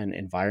create an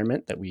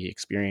environment that we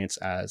experience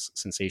as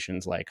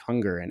sensations like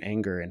hunger and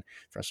anger and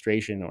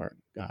frustration or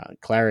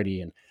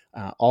clarity. And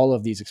all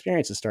of these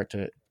experiences start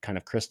to kind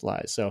of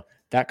crystallize. So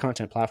that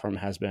content platform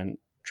has been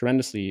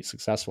tremendously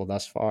successful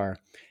thus far.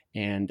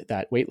 And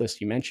that waitlist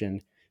you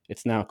mentioned,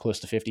 it's now close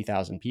to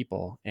 50,000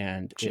 people.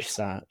 And it's,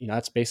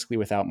 that's basically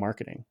without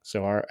marketing.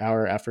 So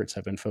our efforts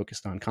have been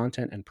focused on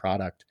content and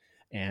product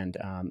and,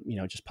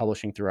 just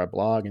publishing through our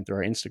blog and through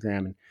our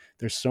Instagram. And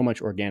there's so much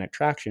organic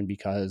traction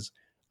because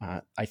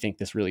I think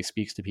this really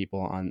speaks to people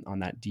on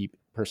that deep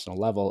personal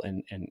level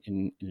and in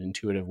an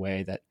intuitive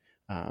way that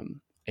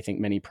I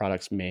think many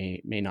products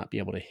may not be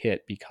able to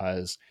hit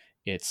because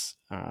it's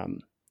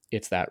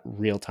that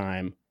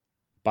real-time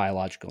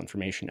biological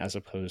information as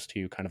opposed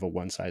to kind of a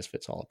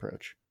one-size-fits-all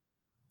approach.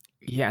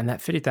 Yeah, and that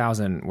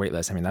 50,000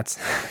 waitlist, I mean, that's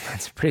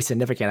pretty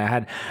significant. I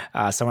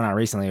had someone on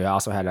recently who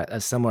also had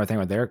a similar thing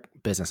with their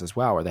business as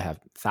well, where they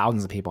have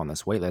thousands of people on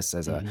this waitlist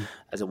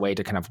as a way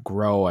to kind of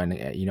grow,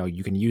 and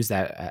you can use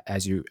that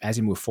as you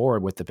move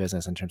forward with the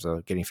business in terms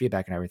of getting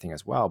feedback and everything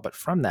as well. But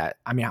from that,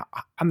 I mean,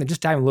 I'm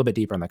just diving a little bit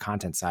deeper on the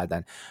content side.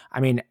 Then,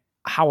 I mean,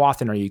 how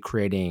often are you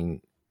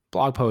creating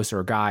blog posts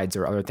or guides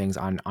or other things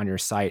on your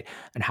site?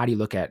 And how do you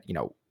look at,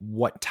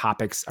 what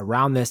topics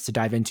around this to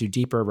dive into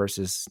deeper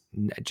versus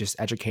just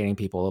educating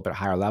people a little bit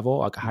higher level?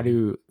 Like, how do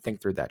you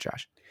think through that,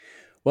 Josh?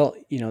 Well,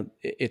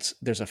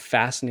 there's a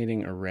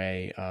fascinating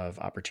array of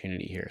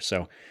opportunity here.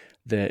 So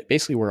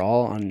basically we're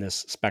all on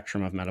this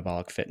spectrum of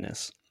metabolic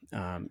fitness.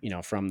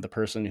 From the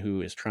person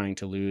who is trying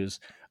to lose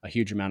a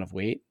huge amount of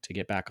weight to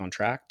get back on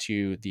track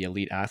to the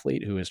elite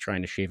athlete who is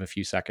trying to shave a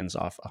few seconds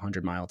off a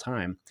 100-mile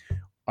time.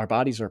 Our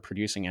bodies are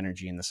producing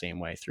energy in the same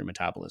way through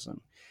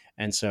metabolism.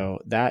 And so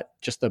that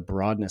just the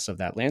broadness of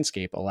that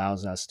landscape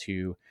allows us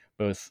to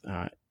both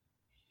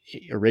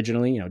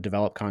originally,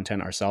 develop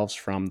content ourselves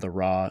from the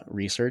raw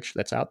research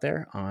that's out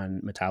there on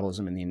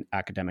metabolism in the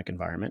academic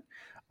environment,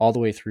 all the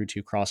way through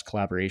to cross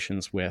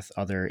collaborations with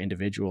other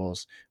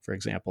individuals, for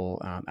example,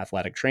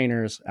 athletic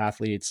trainers,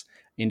 athletes,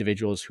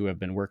 individuals who have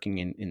been working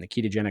in the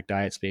ketogenic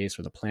diet space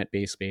or the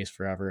plant-based space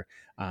forever.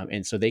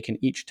 And so they can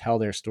each tell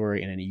their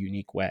story in a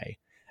unique way.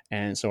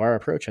 And so our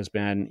approach has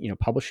been,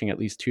 publishing at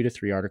least 2 to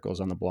 3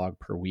 articles on the blog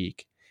per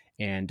week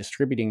and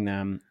distributing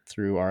them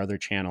through our other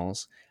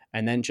channels,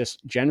 and then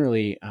just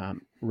generally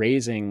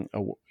raising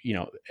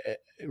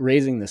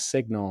the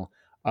signal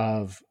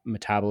of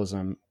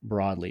metabolism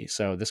broadly.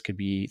 So this could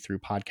be through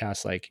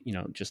podcasts like,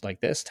 just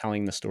like this,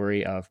 telling the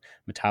story of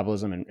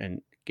metabolism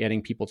and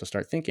getting people to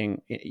start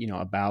thinking,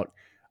 about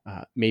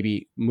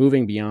maybe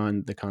moving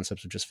beyond the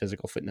concepts of just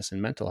physical fitness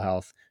and mental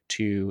health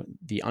to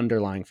the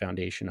underlying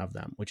foundation of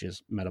them, which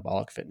is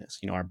metabolic fitness.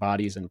 Our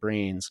bodies and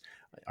brains,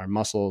 our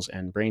muscles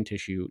and brain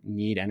tissue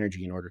need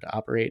energy in order to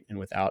operate. And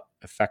without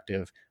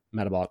effective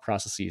metabolic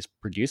processes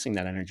producing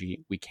that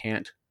energy, we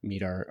can't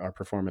meet our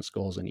performance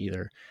goals in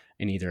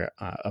either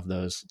of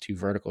those 2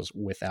 verticals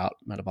without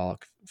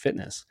metabolic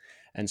fitness.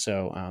 And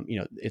so,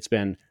 it's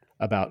been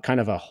about kind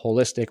of a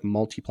holistic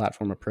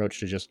multi-platform approach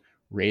to just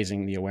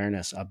raising the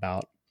awareness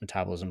about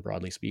metabolism,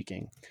 broadly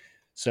speaking.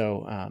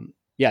 So,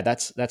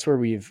 that's where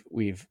we've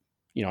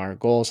our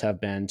goals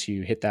have been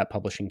to hit that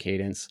publishing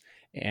cadence,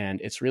 and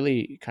it's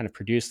really kind of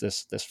produced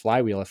this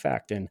flywheel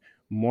effect, and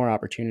more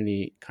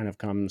opportunity kind of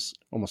comes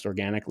almost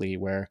organically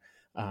where,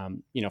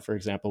 for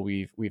example,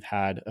 we've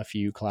had a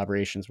few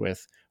collaborations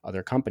with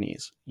other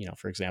companies,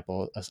 for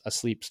example, a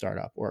sleep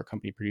startup or a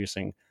company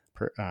producing,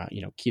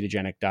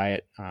 ketogenic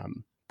diet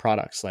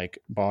products like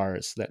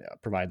bars that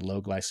provide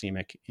low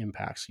glycemic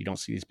impacts. You don't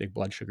see these big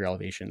blood sugar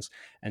elevations.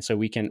 And so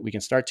we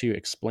can start to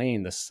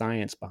explain the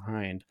science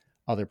behind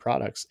other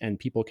products, and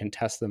people can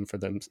test them for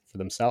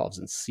themselves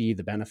and see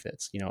the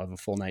benefits, of a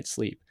full night's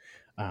sleep,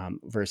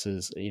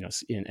 versus,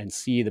 and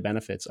see the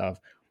benefits of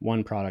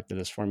one product that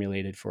is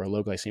formulated for a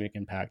low glycemic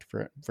impact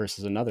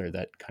versus another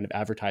that kind of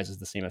advertises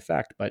the same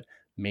effect, but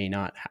may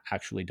not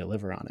actually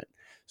deliver on it.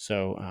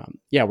 So,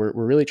 we're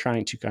really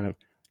trying to kind of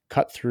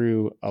cut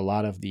through a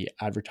lot of the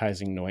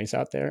advertising noise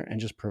out there and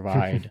just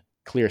provide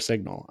clear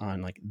signal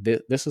on like,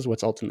 this is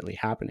what's ultimately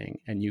happening.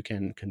 And you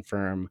can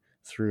confirm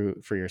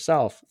for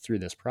yourself through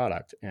this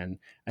product. And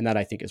that,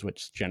 I think, is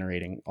what's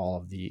generating all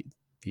of the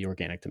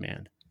organic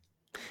demand.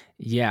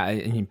 Yeah,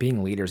 I mean,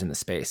 being leaders in the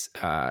space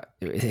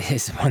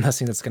is one of those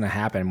things that's going to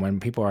happen when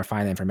people are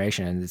finding the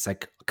information, and it's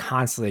like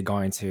constantly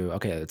going to,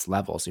 okay, it's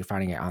levels. You're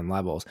finding it on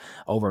levels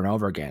over and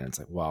over again. It's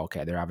like, well,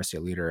 okay, they're obviously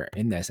a leader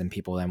in this, and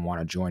people then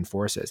want to join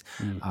forces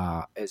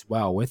as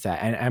well with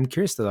that. And I'm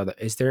curious though,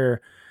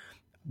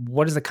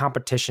 what is the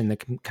competition, the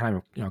kind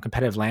of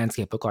competitive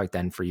landscape look like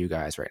then for you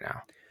guys right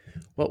now?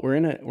 Well, we're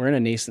in a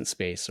nascent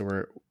space, so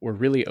we're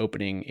really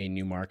opening a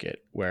new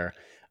market where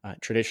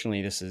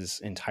traditionally this is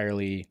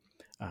entirely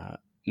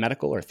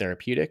medical or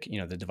therapeutic.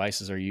 The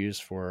devices are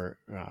used for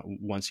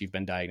once you've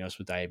been diagnosed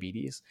with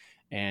diabetes,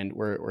 and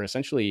we're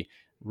essentially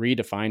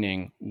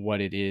redefining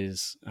what it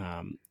is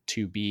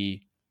to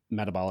be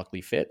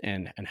metabolically fit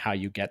and how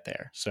you get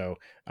there. So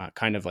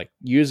kind of like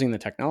using the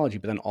technology,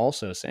 but then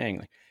also saying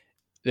like,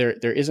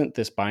 there isn't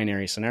this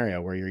binary scenario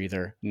where you're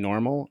either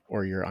normal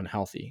or you're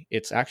unhealthy.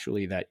 It's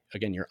actually that,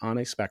 again, you're on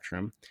a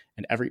spectrum,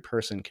 and every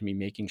person can be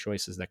making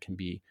choices that can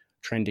be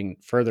trending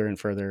further and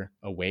further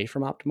away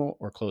from optimal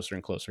or closer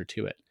and closer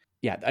to it.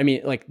 Yeah, I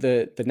mean, like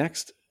the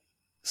next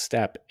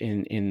step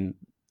in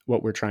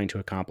what we're trying to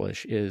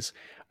accomplish is,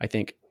 I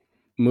think,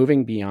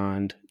 moving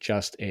beyond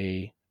just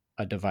a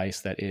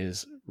device that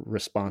is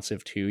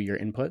responsive to your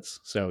inputs.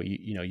 So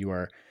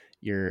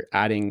you're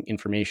adding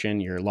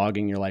information, you're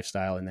logging your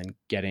lifestyle, and then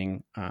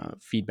getting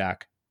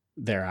feedback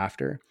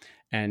thereafter,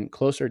 and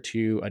closer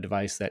to a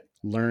device that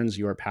learns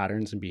your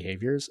patterns and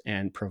behaviors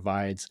and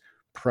provides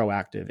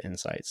proactive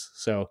insights.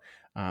 So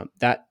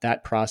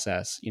that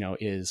process,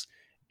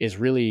 is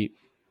really,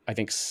 I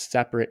think,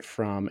 separate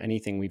from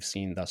anything we've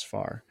seen thus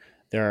far.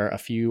 There are a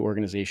few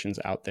organizations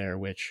out there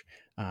which,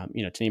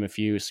 to name a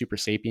few, Super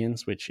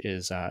Sapiens, which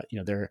is,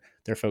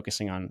 they're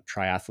focusing on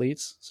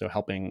triathletes, so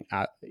helping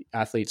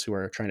athletes who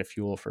are trying to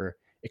fuel for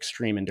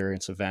extreme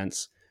endurance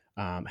events,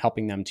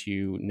 helping them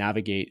to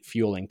navigate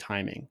fueling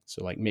timing.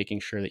 So like making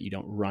sure that you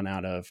don't run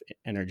out of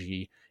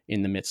energy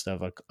in the midst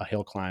of a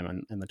hill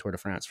climb in the Tour de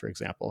France, for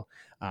example.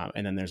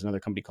 And then there's another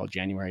company called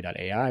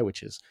January.ai,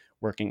 which is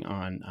working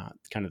on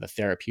kind of the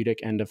therapeutic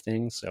end of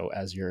things. So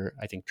as you're,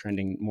 I think,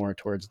 trending more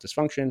towards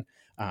dysfunction,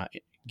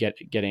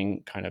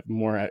 getting kind of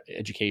more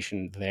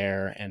education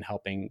there and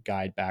helping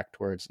guide back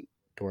towards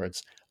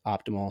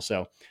optimal.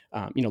 So,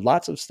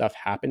 lots of stuff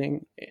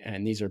happening,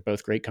 and these are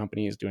both great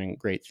companies doing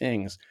great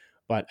things.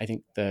 But I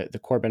think the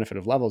core benefit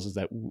of Levels is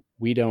that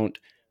we don't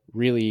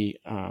really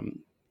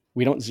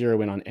we don't zero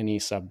in on any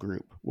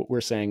subgroup. What we're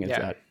saying is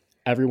that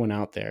everyone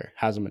out there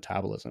has a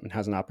metabolism and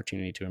has an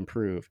opportunity to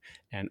improve,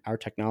 and our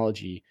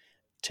technology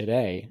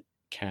today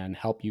can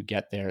help you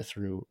get there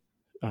through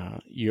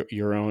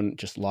your own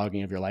just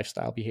logging of your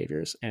lifestyle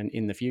behaviors. And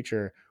in the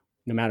future,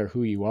 no matter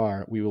who you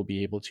are, we will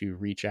be able to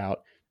reach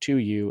out to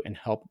you and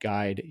help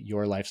guide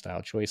your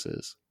lifestyle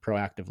choices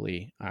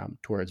proactively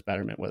towards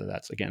betterment, whether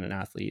that's, again, an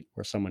athlete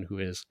or someone who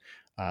is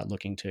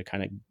looking to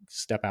kind of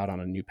step out on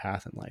a new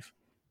path in life.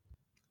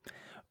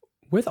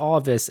 With all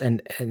of this,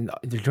 and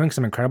they're doing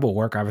some incredible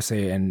work,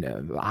 obviously,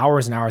 and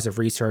hours and hours of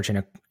research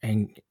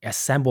and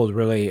assembled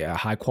really a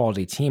high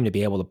quality team to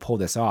be able to pull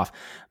this off.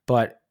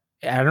 But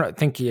I don't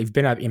think you've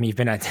been at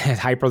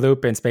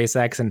Hyperloop and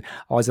SpaceX and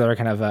all these other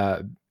kind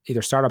of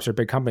either startups or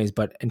big companies.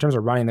 But in terms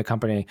of running the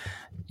company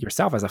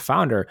yourself as a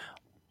founder,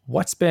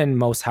 what's been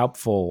most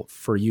helpful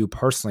for you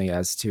personally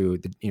as to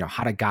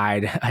how to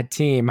guide a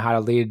team, how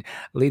to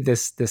lead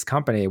this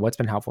company? What's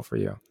been helpful for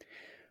you?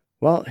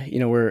 Well,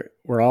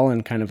 we're all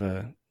in kind of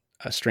a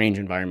strange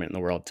environment in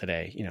the world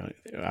today.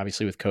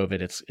 Obviously with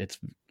COVID, it's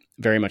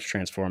very much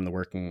transformed the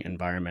working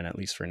environment, at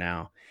least for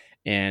now.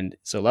 And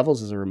so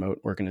Levels is a remote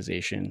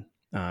organization.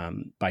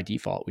 By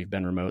default, we've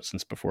been remote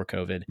since before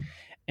COVID.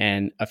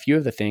 And a few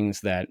of the things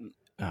that,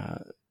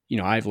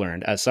 I've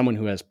learned as someone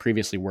who has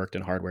previously worked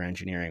in hardware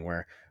engineering,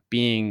 where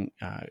being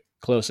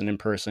close and in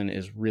person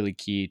is really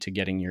key to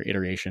getting your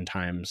iteration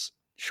times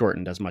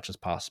shortened as much as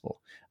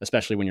possible,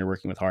 especially when you're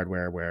working with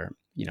hardware where,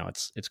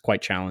 it's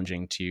quite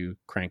challenging to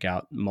crank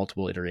out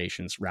multiple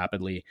iterations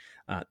rapidly.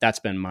 That's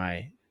been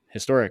my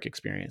historic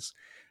experience.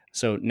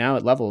 So now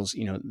at Levels,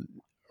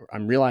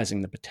 I'm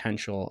realizing the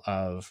potential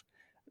of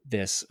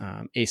this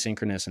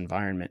asynchronous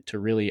environment to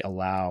really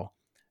allow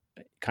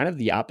kind of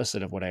the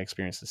opposite of what I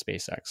experienced at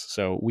SpaceX.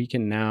 So we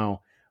can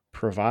now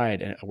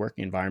provide a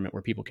working environment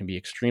where people can be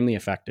extremely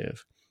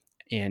effective,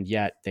 and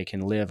yet they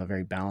can live a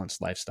very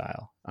balanced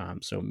lifestyle.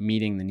 So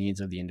meeting the needs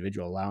of the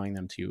individual, allowing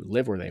them to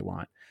live where they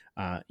want,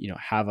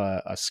 have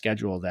a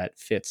schedule that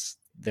fits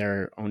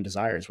their own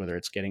desires, whether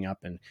it's getting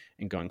up and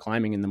going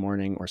climbing in the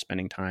morning or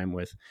spending time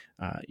with,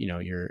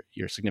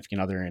 your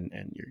significant other and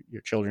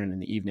your children in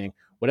the evening,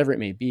 whatever it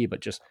may be, but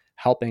just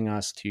helping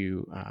us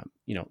to,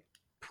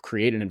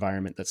 create an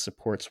environment that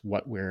supports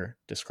what we're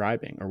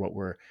describing or what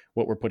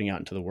we're putting out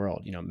into the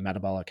world.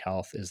 Metabolic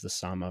health is the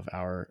sum of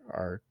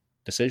our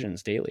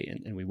decisions daily.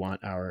 And we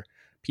want our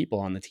people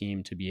on the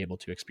team to be able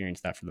to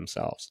experience that for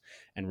themselves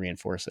and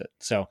reinforce it.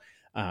 So,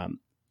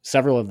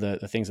 several of the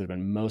things that have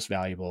been most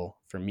valuable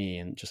for me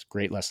and just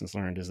great lessons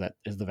learned is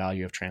the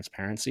value of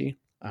transparency,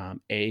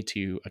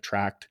 to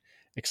attract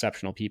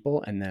exceptional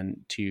people, and then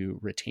to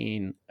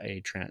retain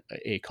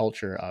a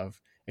culture of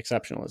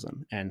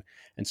exceptionalism. And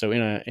so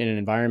in an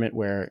environment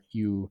where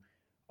you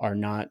are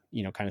not,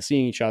 kind of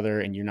seeing each other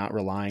and you're not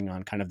relying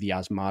on kind of the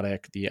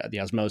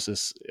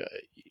osmosis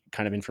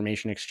kind of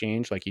information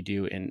exchange like you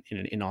do in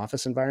an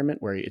in-office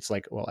environment, where it's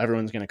like, well,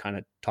 everyone's going to kind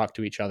of talk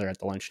to each other at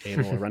the lunch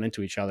table or run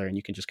into each other, and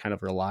you can just kind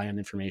of rely on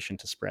information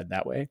to spread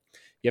that way.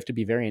 You have to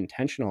be very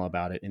intentional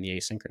about it in the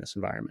asynchronous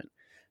environment.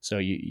 So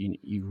we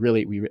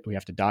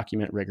have to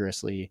document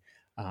rigorously,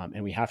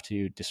 and we have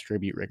to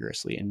distribute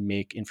rigorously and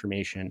make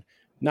information,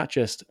 not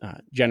just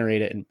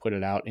generate it and put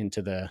it out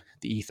into the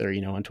ether,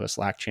 into a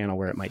Slack channel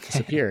where it might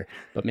disappear,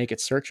 but make it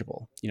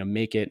searchable,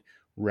 make it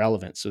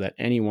relevant so that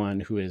anyone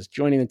who is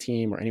joining the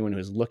team or anyone who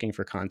is looking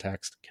for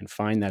context can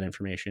find that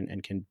information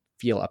and can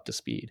feel up to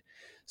speed.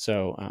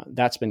 So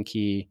that's been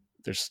key.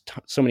 There's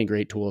so many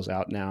great tools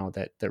out now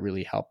that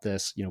really help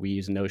this. We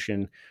use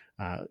Notion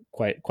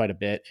quite a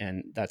bit,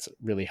 and that's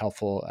really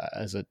helpful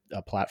as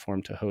a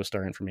platform to host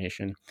our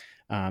information.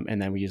 And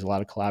then we use a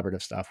lot of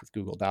collaborative stuff with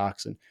Google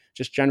Docs, and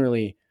just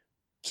generally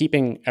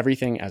keeping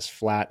everything as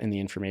flat in the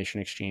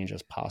information exchange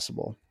as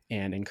possible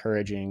and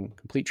encouraging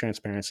complete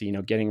transparency,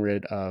 getting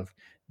rid of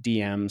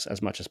DMs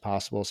as much as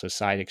possible. So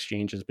side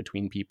exchanges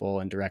between people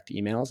and direct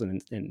emails,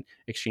 and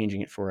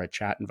exchanging it for a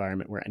chat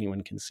environment where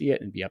anyone can see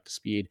it and be up to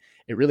speed.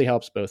 It really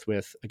helps both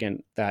with, again,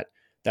 that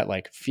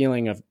like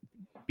feeling of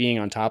being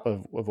on top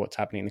of what's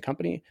happening in the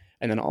company.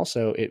 And then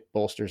also it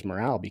bolsters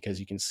morale because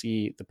you can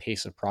see the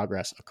pace of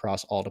progress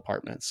across all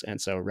departments. And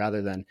so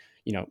rather than,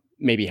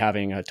 maybe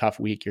having a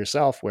tough week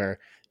yourself where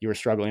you were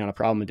struggling on a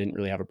problem and didn't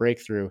really have a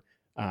breakthrough,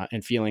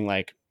 and feeling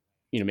like,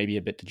 maybe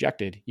a bit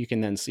dejected, you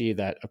can then see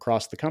that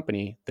across the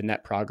company, the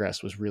net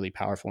progress was really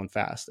powerful and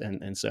fast.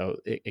 And so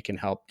it can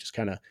help just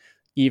kind of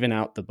even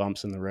out the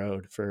bumps in the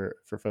road for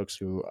folks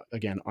who,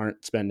 again,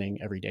 aren't spending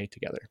every day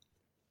together.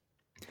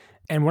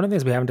 And one of the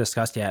things we haven't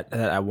discussed yet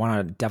that I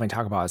want to definitely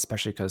talk about,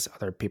 especially because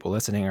other people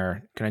listening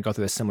are going to go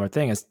through a similar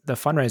thing, is the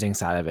fundraising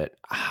side of it.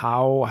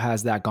 How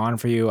has that gone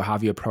for you? How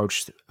have you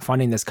approached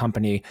funding this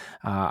company?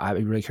 I'd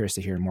be really curious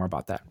to hear more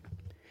about that.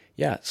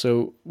 Yeah.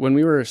 So when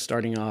we were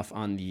starting off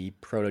on the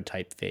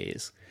prototype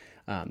phase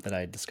that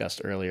I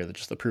discussed earlier,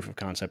 just the proof of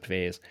concept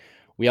phase,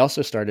 we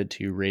also started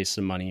to raise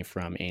some money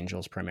from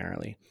angels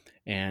primarily.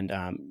 And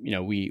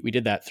we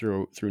did that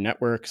through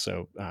network.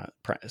 So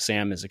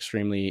Sam is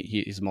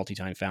he's a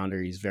multi-time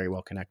founder. He's very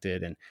well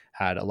connected and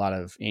had a lot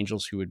of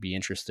angels who would be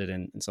interested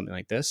in something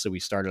like this. So we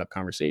started up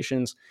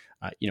conversations,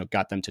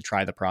 got them to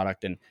try the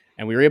product, and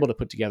we were able to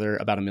put together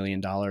about $1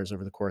 million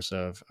over the course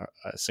of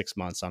 6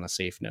 months on a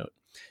safe note.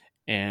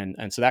 And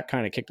so that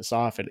kind of kicked us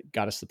off. It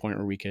got us to the point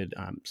where we could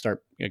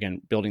start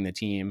again building the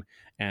team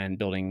and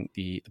building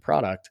the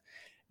product.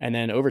 And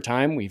then over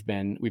time, we've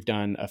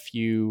done a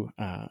few.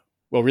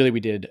 We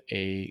did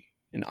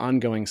an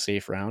ongoing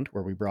safe round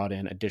where we brought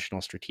in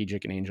additional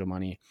strategic and angel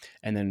money.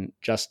 And then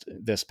just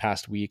this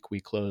past week, we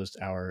closed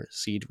our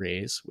seed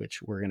raise,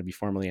 which we're going to be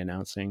formally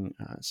announcing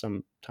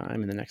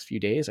sometime in the next few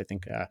days. I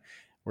think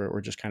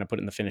we're just kind of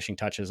putting the finishing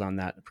touches on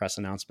that press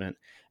announcement.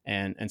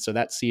 And so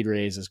that seed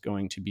raise is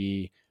going to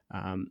be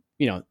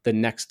the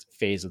next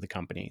phase of the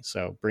company.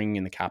 So bringing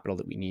in the capital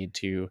that we need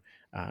to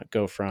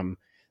go from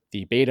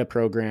the beta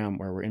program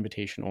where we're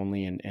invitation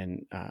only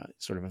and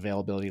sort of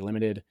availability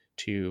limited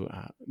to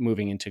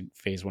moving into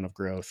phase 1 of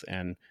growth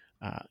and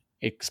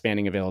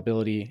expanding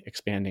availability,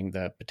 expanding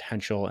the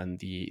potential and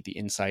the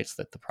insights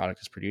that the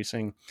product is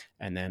producing,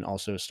 and then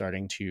also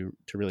starting to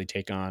really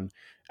take on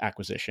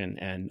acquisition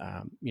and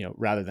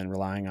rather than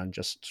relying on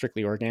just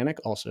strictly organic,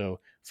 also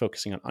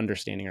focusing on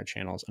understanding our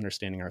channels,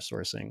 understanding our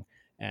sourcing,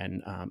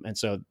 and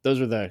so those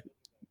are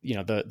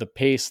the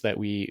pace that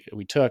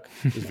we took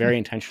was very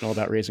intentional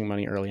about raising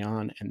money early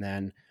on, and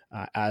then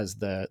as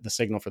the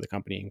signal for the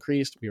company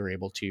increased, we were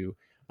able to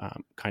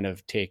kind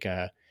of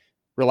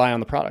rely on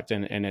the product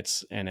and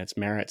its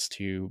merits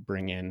to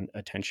bring in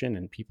attention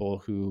and people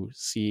who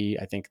see,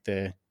 I think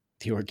the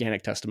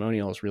organic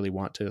testimonials really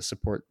want to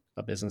support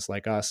a business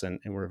like us, and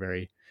we're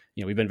very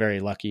we've been very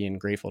lucky and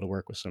grateful to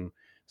work with some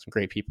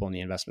great people in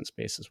the investment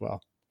space as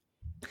well.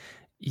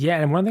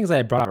 Yeah, and one of the things that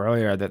I brought up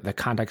earlier, that the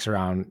context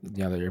around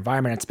the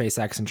environment at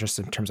SpaceX, and just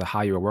in terms of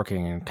how you were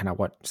working and kind of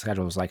what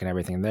schedule was like and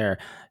everything there,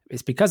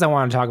 is because I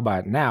want to talk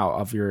about it now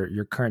of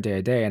your current day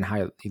to day and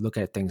how you look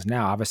at things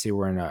now. Obviously,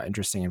 we're in an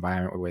interesting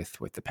environment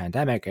with the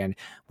pandemic and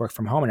work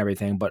from home and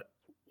everything, but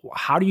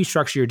how do you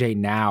structure your day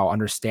now,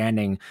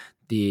 understanding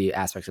the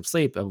aspects of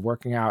sleep, of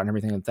working out and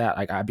everything like that?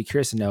 Like, I'd be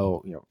curious to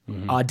know,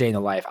 a day in the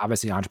life.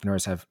 Obviously,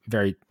 entrepreneurs have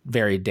very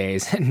varied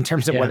days in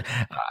terms of what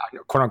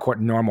quote unquote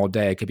normal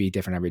day. It could be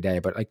different every day,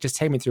 but like, just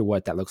take me through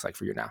what that looks like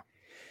for you now.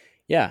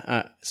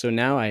 Yeah. So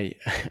now I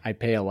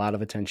pay a lot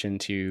of attention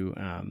to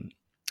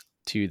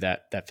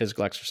that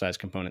physical exercise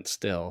component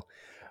still.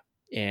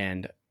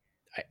 And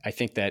I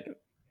think that,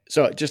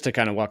 so just to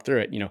kind of walk through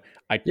it,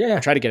 I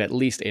try to get at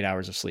least 8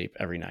 hours of sleep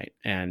every night.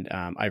 And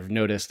I've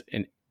noticed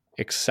an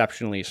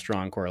exceptionally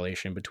strong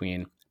correlation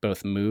between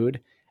both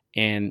mood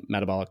and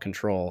metabolic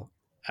control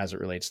as it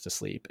relates to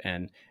sleep.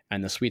 And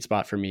the sweet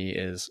spot for me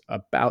is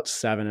about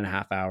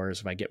 7.5 hours.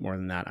 If I get more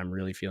than that, I'm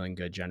really feeling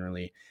good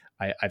generally.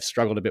 I've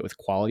struggled a bit with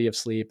quality of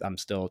sleep. I'm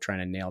still trying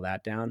to nail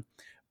that down.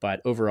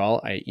 But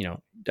overall, I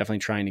definitely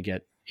trying to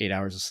get 8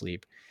 hours of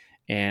sleep.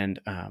 And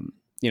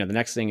the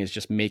next thing is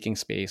just making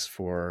space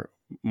for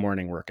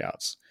morning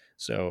workouts.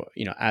 So,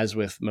 as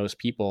with most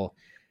people,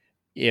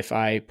 if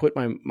I put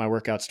my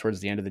workouts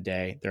towards the end of the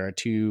day, there are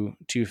two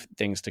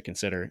things to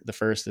consider. The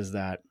first is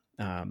that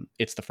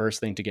it's the first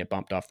thing to get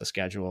bumped off the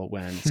schedule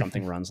when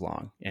something runs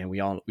long, and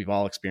we've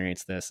all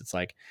experienced this. It's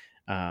like,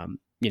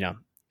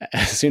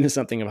 as soon as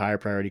something of higher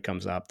priority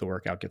comes up, the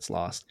workout gets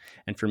lost.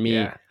 And for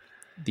me,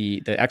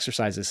 the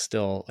exercise is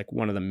still like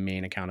one of the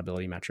main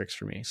accountability metrics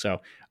for me.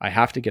 So I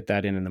have to get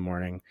that in the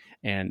morning.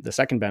 And the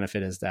second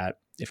benefit is that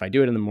if I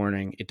do it in the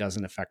morning, it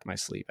doesn't affect my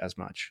sleep as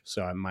much.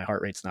 So my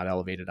heart rate's not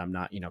elevated. I'm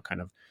not,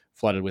 kind of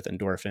flooded with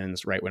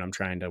endorphins right when I'm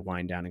trying to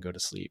wind down and go to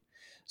sleep.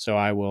 So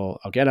I'll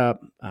get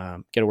up,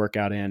 get a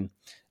workout in.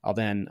 I'll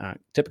then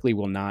typically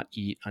will not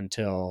eat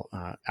until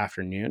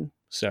afternoon.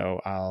 So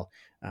I'll,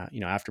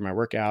 after my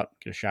workout,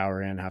 get a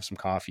shower in, have some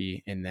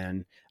coffee, and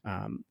then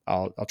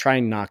I'll try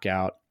and knock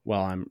out,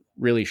 while I'm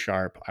really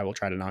sharp, I will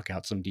try to knock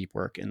out some deep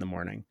work in the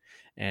morning.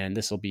 And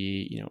this will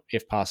be,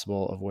 if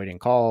possible, avoiding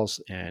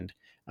calls and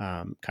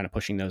kind of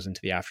pushing those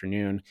into the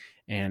afternoon.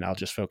 And I'll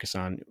just focus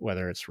on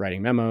whether it's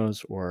writing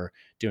memos or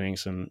doing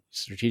some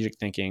strategic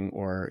thinking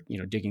or,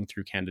 digging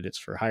through candidates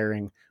for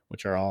hiring,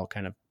 which are all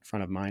kind of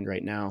front of mind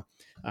right now.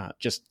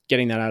 Just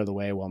getting that out of the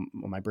way while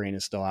my brain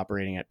is still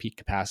operating at peak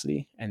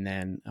capacity, and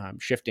then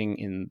shifting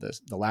in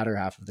the latter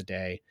half of the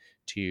day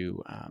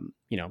to,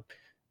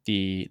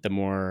 the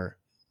more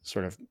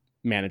sort of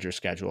manager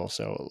schedule.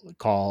 So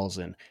calls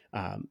and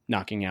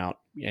knocking out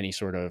any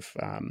sort of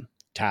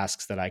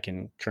tasks that I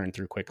can churn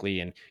through quickly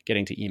and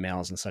getting to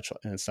emails and such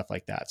and stuff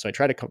like that. So I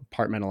try to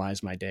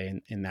compartmentalize my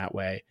day in that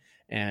way.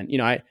 And,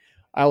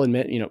 I'll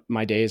admit,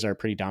 my days are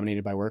pretty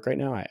dominated by work right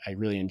now. I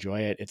really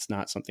enjoy it. It's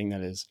not something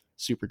that is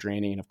super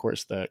draining. And of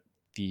course,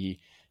 the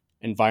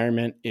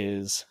environment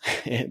is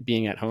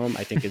being at home,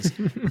 I think is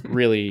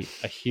really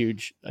a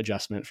huge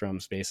adjustment from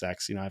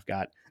SpaceX. I've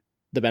got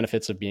the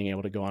benefits of being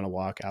able to go on a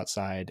walk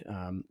outside,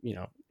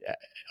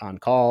 on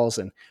calls,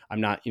 and I'm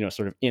not,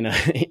 sort of in a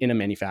in a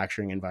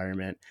manufacturing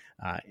environment,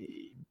 uh,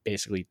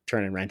 basically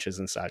turning wrenches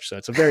and such. So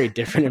it's a very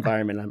different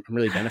environment. I'm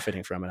really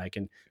benefiting from it. I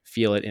can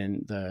feel it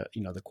in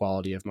the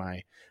quality of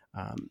my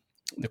um,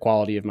 the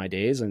quality of my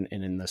days, and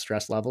in the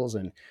stress levels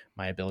and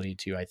my ability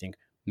to, I think,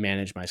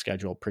 manage my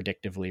schedule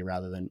predictively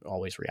rather than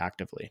always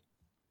reactively.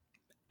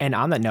 And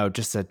on that note,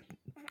 just to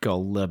go a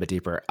little bit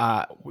deeper,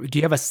 do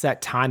you have a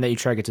set time that you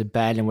try to get to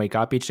bed and wake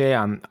up each day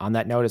on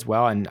that note as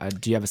well? And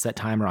do you have a set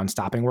timer on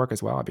stopping work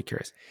as well? I'd be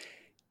curious.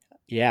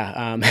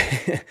 Yeah.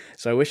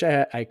 So I wish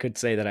I could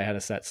say that I had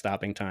a set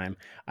stopping time.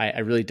 I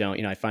really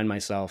don't. I find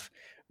myself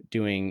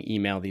doing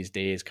email these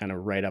days kind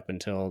of right up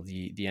until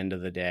the end of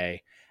the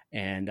day.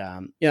 And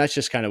that's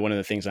just kind of one of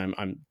the things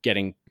I'm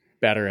getting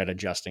better at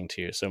adjusting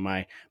to. So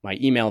my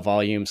email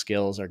volume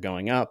skills are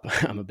going up.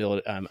 I'm able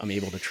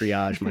to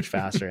triage much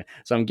faster.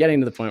 So I'm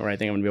getting to the point where I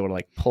think I'm gonna be able to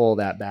like pull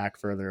that back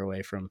further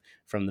away from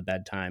the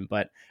bedtime.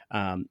 But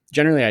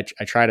generally,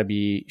 I try to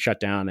be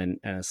shut down and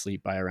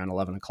asleep by around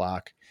 11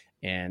 o'clock,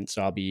 and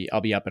so I'll be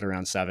up at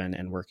around 7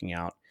 and working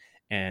out.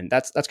 And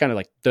that's kind of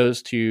like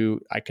those two.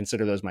 I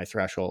consider those my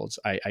thresholds.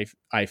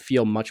 I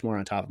feel much more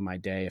on top of my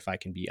day if I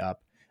can be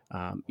up,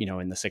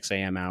 in the 6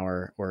 a.m.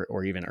 hour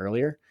or even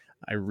earlier.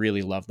 I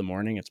really love the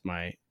morning. It's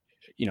my,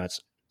 it's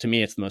to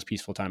me, it's the most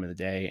peaceful time of the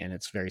day, and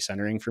it's very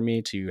centering for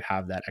me to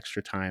have that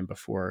extra time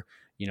before,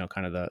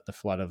 kind of the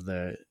flood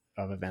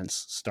of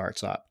events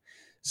starts up.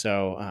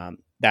 So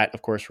that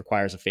of course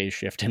requires a phase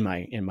shift in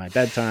my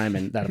bedtime,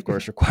 and that of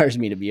course requires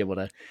me to be able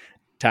to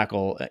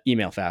tackle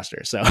email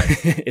faster. So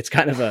it's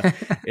kind of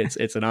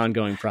it's an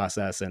ongoing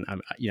process, and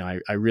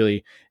I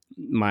really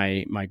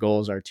my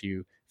goals are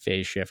to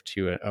phase shift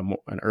to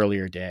an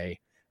earlier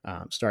day,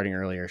 starting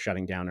earlier,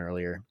 shutting down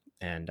earlier,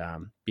 and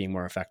being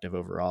more effective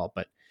overall.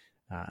 But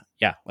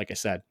yeah, like I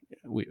said,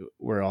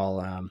 we're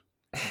all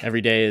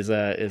every day is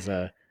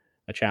a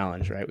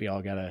challenge, right? We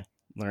all got to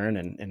learn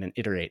and then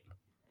iterate.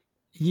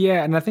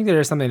 Yeah, and I think there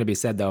is something to be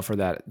said though for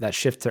that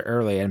shift to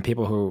early. And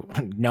people who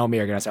know me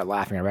are going to start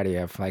laughing already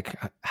of like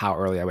how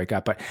early I wake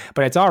up. But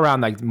it's all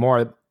around like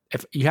more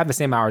if you have the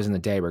same hours in the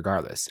day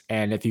regardless,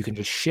 and if you can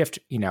just shift,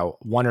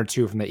 one or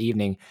two from the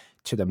evening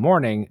to the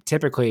morning,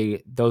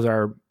 typically those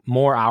are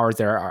more hours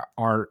that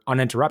are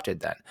uninterrupted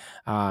then.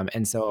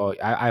 And so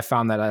I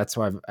found that that's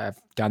why I've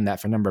done that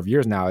for a number of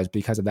years now is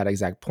because of that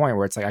exact point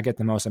where it's like I get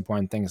the most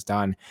important things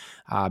done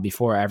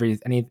before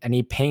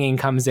any pinging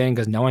comes in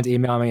because no one's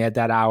emailing me at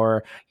that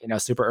hour,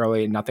 super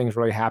early, nothing's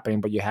really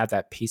happening, but you have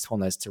that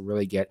peacefulness to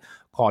really get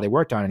quality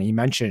work done. And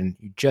you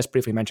just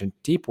briefly mentioned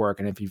deep work.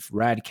 And if you've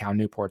read Cal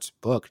Newport's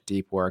book,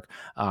 Deep Work,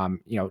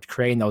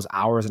 creating those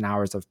hours and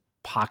hours of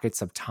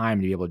pockets of time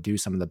to be able to do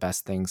some of the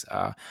best things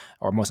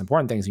or most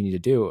important things you need to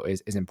do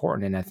is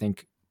important. And I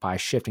think by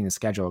shifting the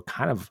schedule, it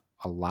kind of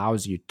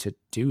allows you to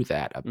do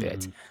that a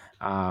bit,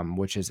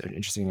 which is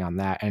interesting on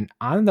that. And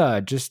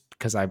on just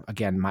because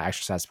again, my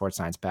exercise sports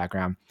science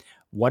background,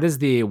 what does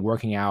the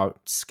working out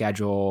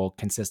schedule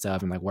consist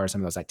of? And like, what are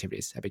some of those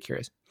activities? I'd be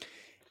curious.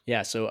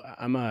 Yeah, so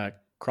I'm a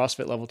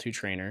CrossFit level 2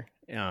 trainer.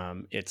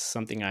 It's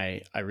something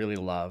I really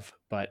love,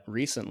 but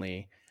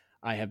recently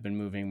I have been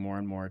moving more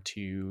and more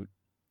to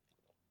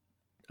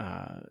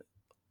uh,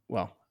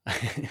 well,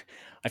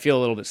 I feel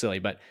a little bit silly,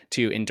 but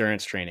to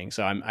endurance training.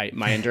 So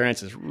my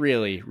endurance is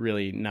really,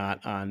 really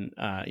not on,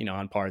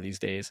 on par these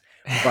days,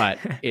 but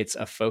it's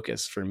a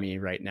focus for me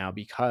right now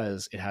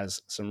because it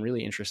has some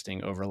really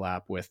interesting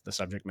overlap with the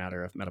subject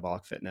matter of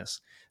metabolic fitness.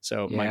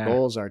 So my Yeah.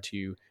 goals are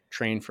to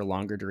train for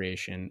longer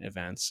duration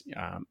events.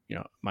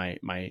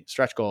 My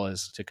stretch goal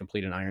is to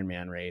complete an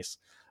Ironman race,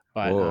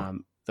 but Whoa.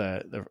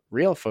 the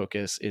real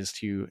focus is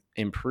to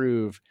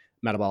improve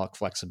metabolic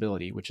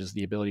flexibility, which is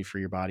the ability for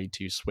your body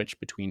to switch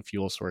between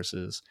fuel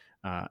sources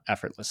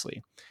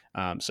effortlessly.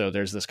 So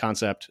there's this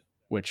concept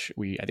which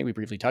I think we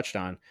briefly touched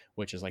on,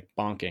 which is like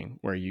bonking,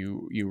 where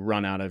you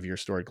run out of your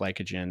stored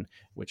glycogen,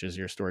 which is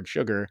your stored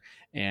sugar,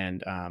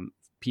 and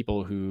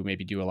people who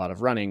maybe do a lot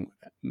of running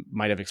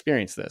might have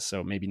experienced this.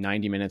 So maybe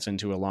 90 minutes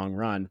into a long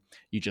run,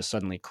 you just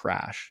suddenly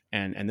crash,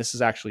 and this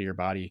is actually your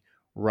body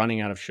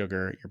running out of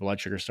sugar. Your blood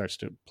sugar starts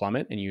to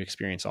plummet, and you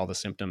experience all the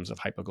symptoms of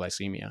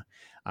hypoglycemia,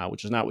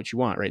 which is not what you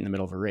want right in the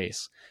middle of a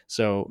race.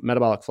 So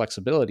metabolic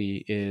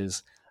flexibility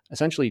is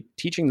essentially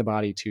teaching the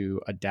body to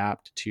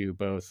adapt to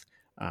both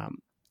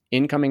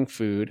incoming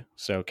food,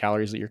 so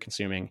calories that you're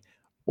consuming,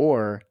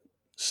 or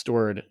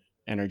stored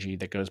energy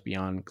that goes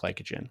beyond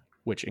glycogen,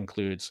 which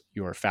includes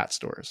your fat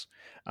stores.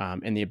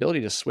 And the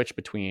ability to switch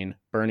between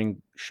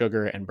burning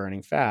sugar and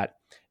burning fat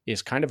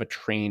is kind of a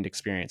trained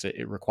experience.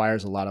 It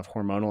requires a lot of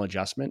hormonal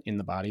adjustment in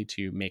the body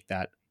to make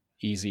that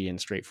easy and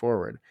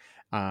straightforward.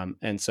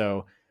 And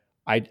so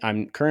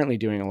I'm currently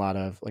doing a lot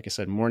of, like I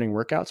said, morning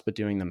workouts, but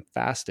doing them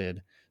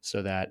fasted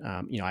so that,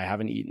 I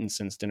haven't eaten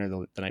since dinner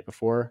the night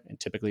before. And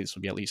typically this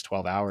will be at least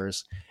 12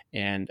 hours.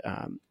 And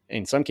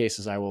in some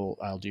cases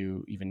I'll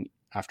do even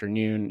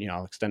afternoon,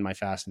 I'll extend my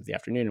fast into the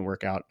afternoon and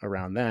work out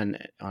around then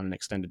on an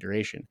extended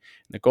duration.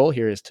 And the goal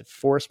here is to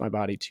force my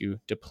body to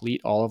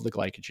deplete all of the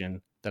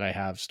glycogen that I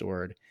have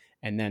stored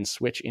and then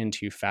switch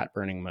into fat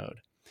burning mode.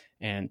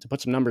 And to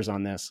put some numbers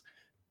on this,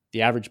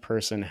 the average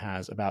person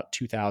has about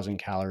 2,000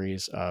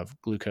 calories of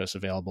glucose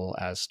available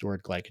as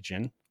stored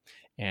glycogen,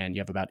 and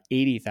you have about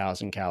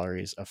 80,000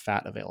 calories of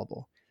fat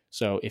available.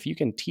 So if you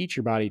can teach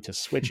your body to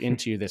switch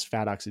into this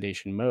fat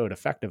oxidation mode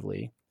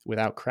effectively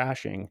without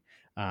crashing,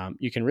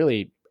 you can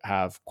really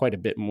have quite a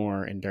bit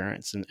more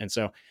endurance. And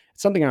so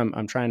it's something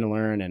I'm trying to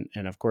learn.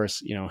 And of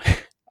course,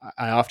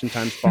 I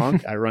oftentimes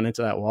bonk. I run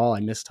into that wall.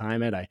 I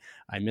mistime it.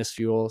 I miss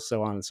fuel,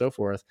 so on and so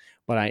forth.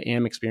 But I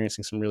am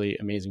experiencing some really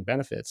amazing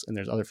benefits. And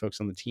there's other folks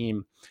on the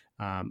team.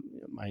 The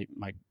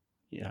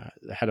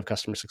head of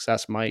customer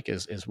success, Mike,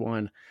 is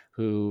one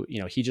who,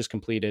 he just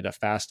completed a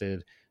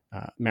fasted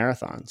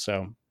marathon.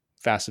 So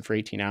fasted for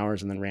 18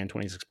 hours and then ran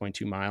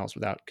 26.2 miles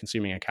without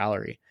consuming a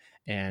calorie.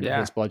 And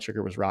his blood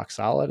sugar was rock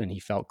solid and he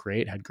felt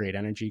great, had great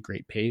energy,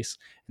 great pace.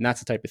 And that's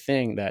the type of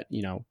thing that,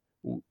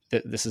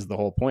 this is the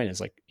whole point,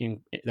 is like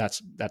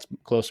that's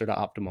closer to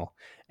optimal.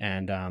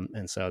 And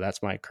so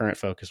that's my current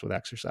focus with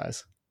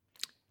exercise.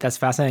 That's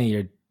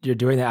fascinating. You're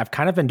doing that. I've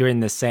kind of been doing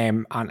the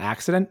same on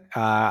accident.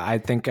 I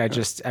think I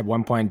just at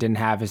one point didn't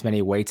have as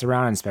many weights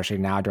around, and especially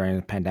now during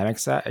the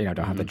pandemic, don't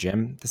have the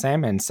gym the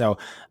same. And so,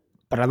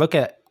 but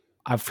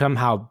I've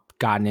somehow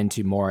gotten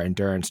into more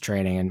endurance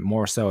training, and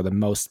more so the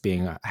most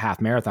being half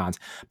marathons.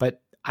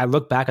 But I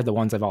look back at the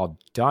ones I've all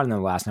done in the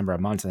last number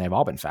of months, and they've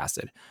all been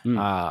fasted.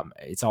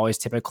 It's always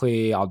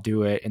typically I'll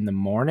do it in the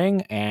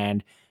morning,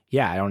 and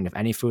I don't have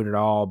any food at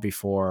all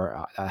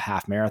before a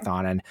half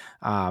marathon. And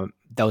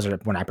those are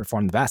when I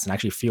perform the best and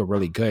actually feel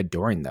really good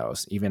during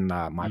those. Even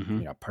my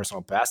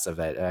personal best of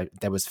it,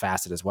 that was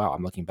fasted as well.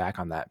 I'm looking back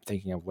on that,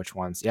 thinking of which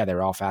ones. Yeah, they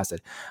were all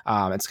fasted.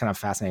 It's kind of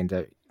fascinating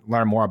to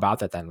learn more about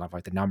that then,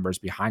 like the numbers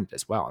behind it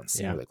as well, and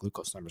see what the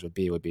glucose numbers would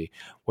be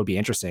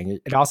interesting.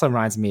 It also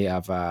reminds me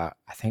of I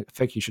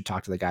think you should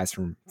talk to the guys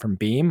from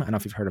Beam. I don't know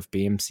if you've heard of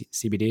Beam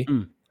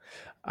CBD.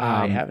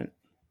 I haven't.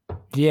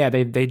 Yeah, I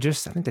think they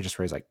just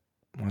raised like,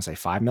 I want to say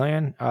 5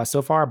 million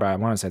so far, but I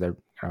want to say they're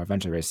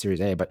eventually raise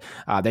Series A. But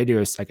they do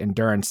is like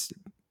endurance.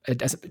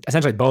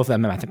 Essentially, both of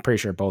them, and I'm pretty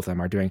sure both of them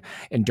are doing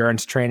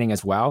endurance training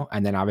as well.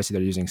 And then obviously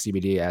they're using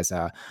CBD as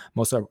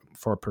mostly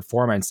for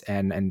performance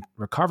and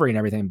recovery and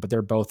everything. But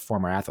they're both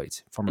former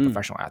athletes, former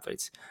professional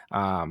athletes.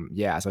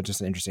 So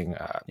just an interesting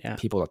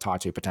people to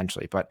talk to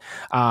potentially. But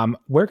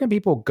where can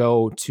people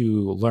go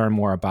to learn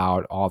more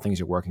about all the things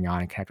you're working on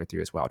and connect with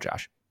you as well,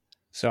 Josh?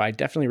 So I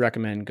definitely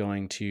recommend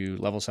going to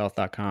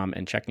levelshealth.com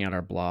and checking out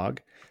our blog.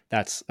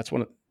 That's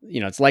one of,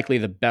 it's likely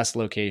the best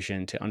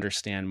location to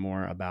understand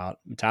more about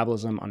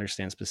metabolism,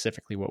 understand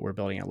specifically what we're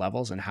building at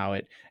Levels and how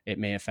it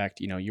may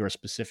affect, your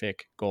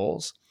specific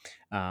goals.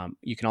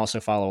 You can also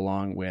follow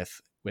along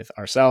with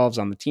ourselves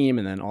on the team,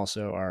 and then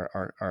also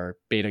our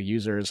beta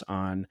users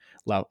on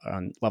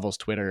Levels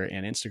Twitter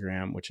and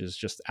Instagram, which is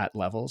just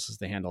 @Levels is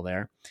the handle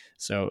there.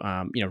 So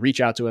reach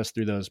out to us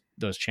through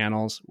those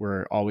channels.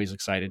 We're always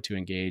excited to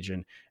engage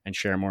and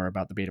share more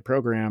about the beta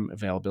program,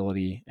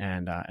 availability,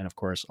 and of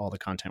course all the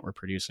content we're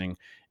producing,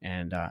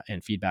 and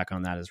feedback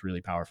on that is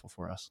really powerful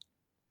for us.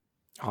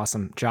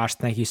 Awesome. Josh,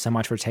 thank you so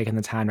much for taking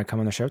the time to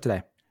come on the show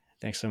today.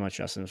 Thanks so much,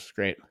 Justin. It was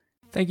great.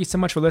 Thank you so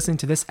much for listening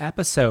to this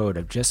episode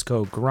of Just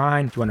Go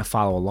Grind. If you want to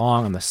follow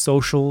along on the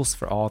socials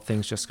for all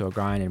things Just Go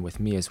Grind and with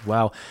me as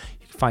well,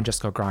 you can find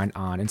Just Go Grind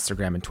on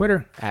Instagram and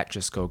Twitter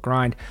 @Just Go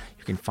Grind.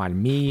 You can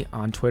find me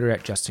on Twitter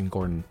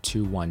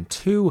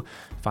 @JustinGordon212.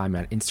 Find me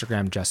on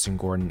Instagram,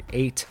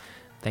 JustinGordon8.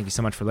 Thank you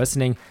so much for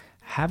listening.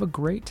 Have a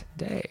great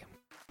day.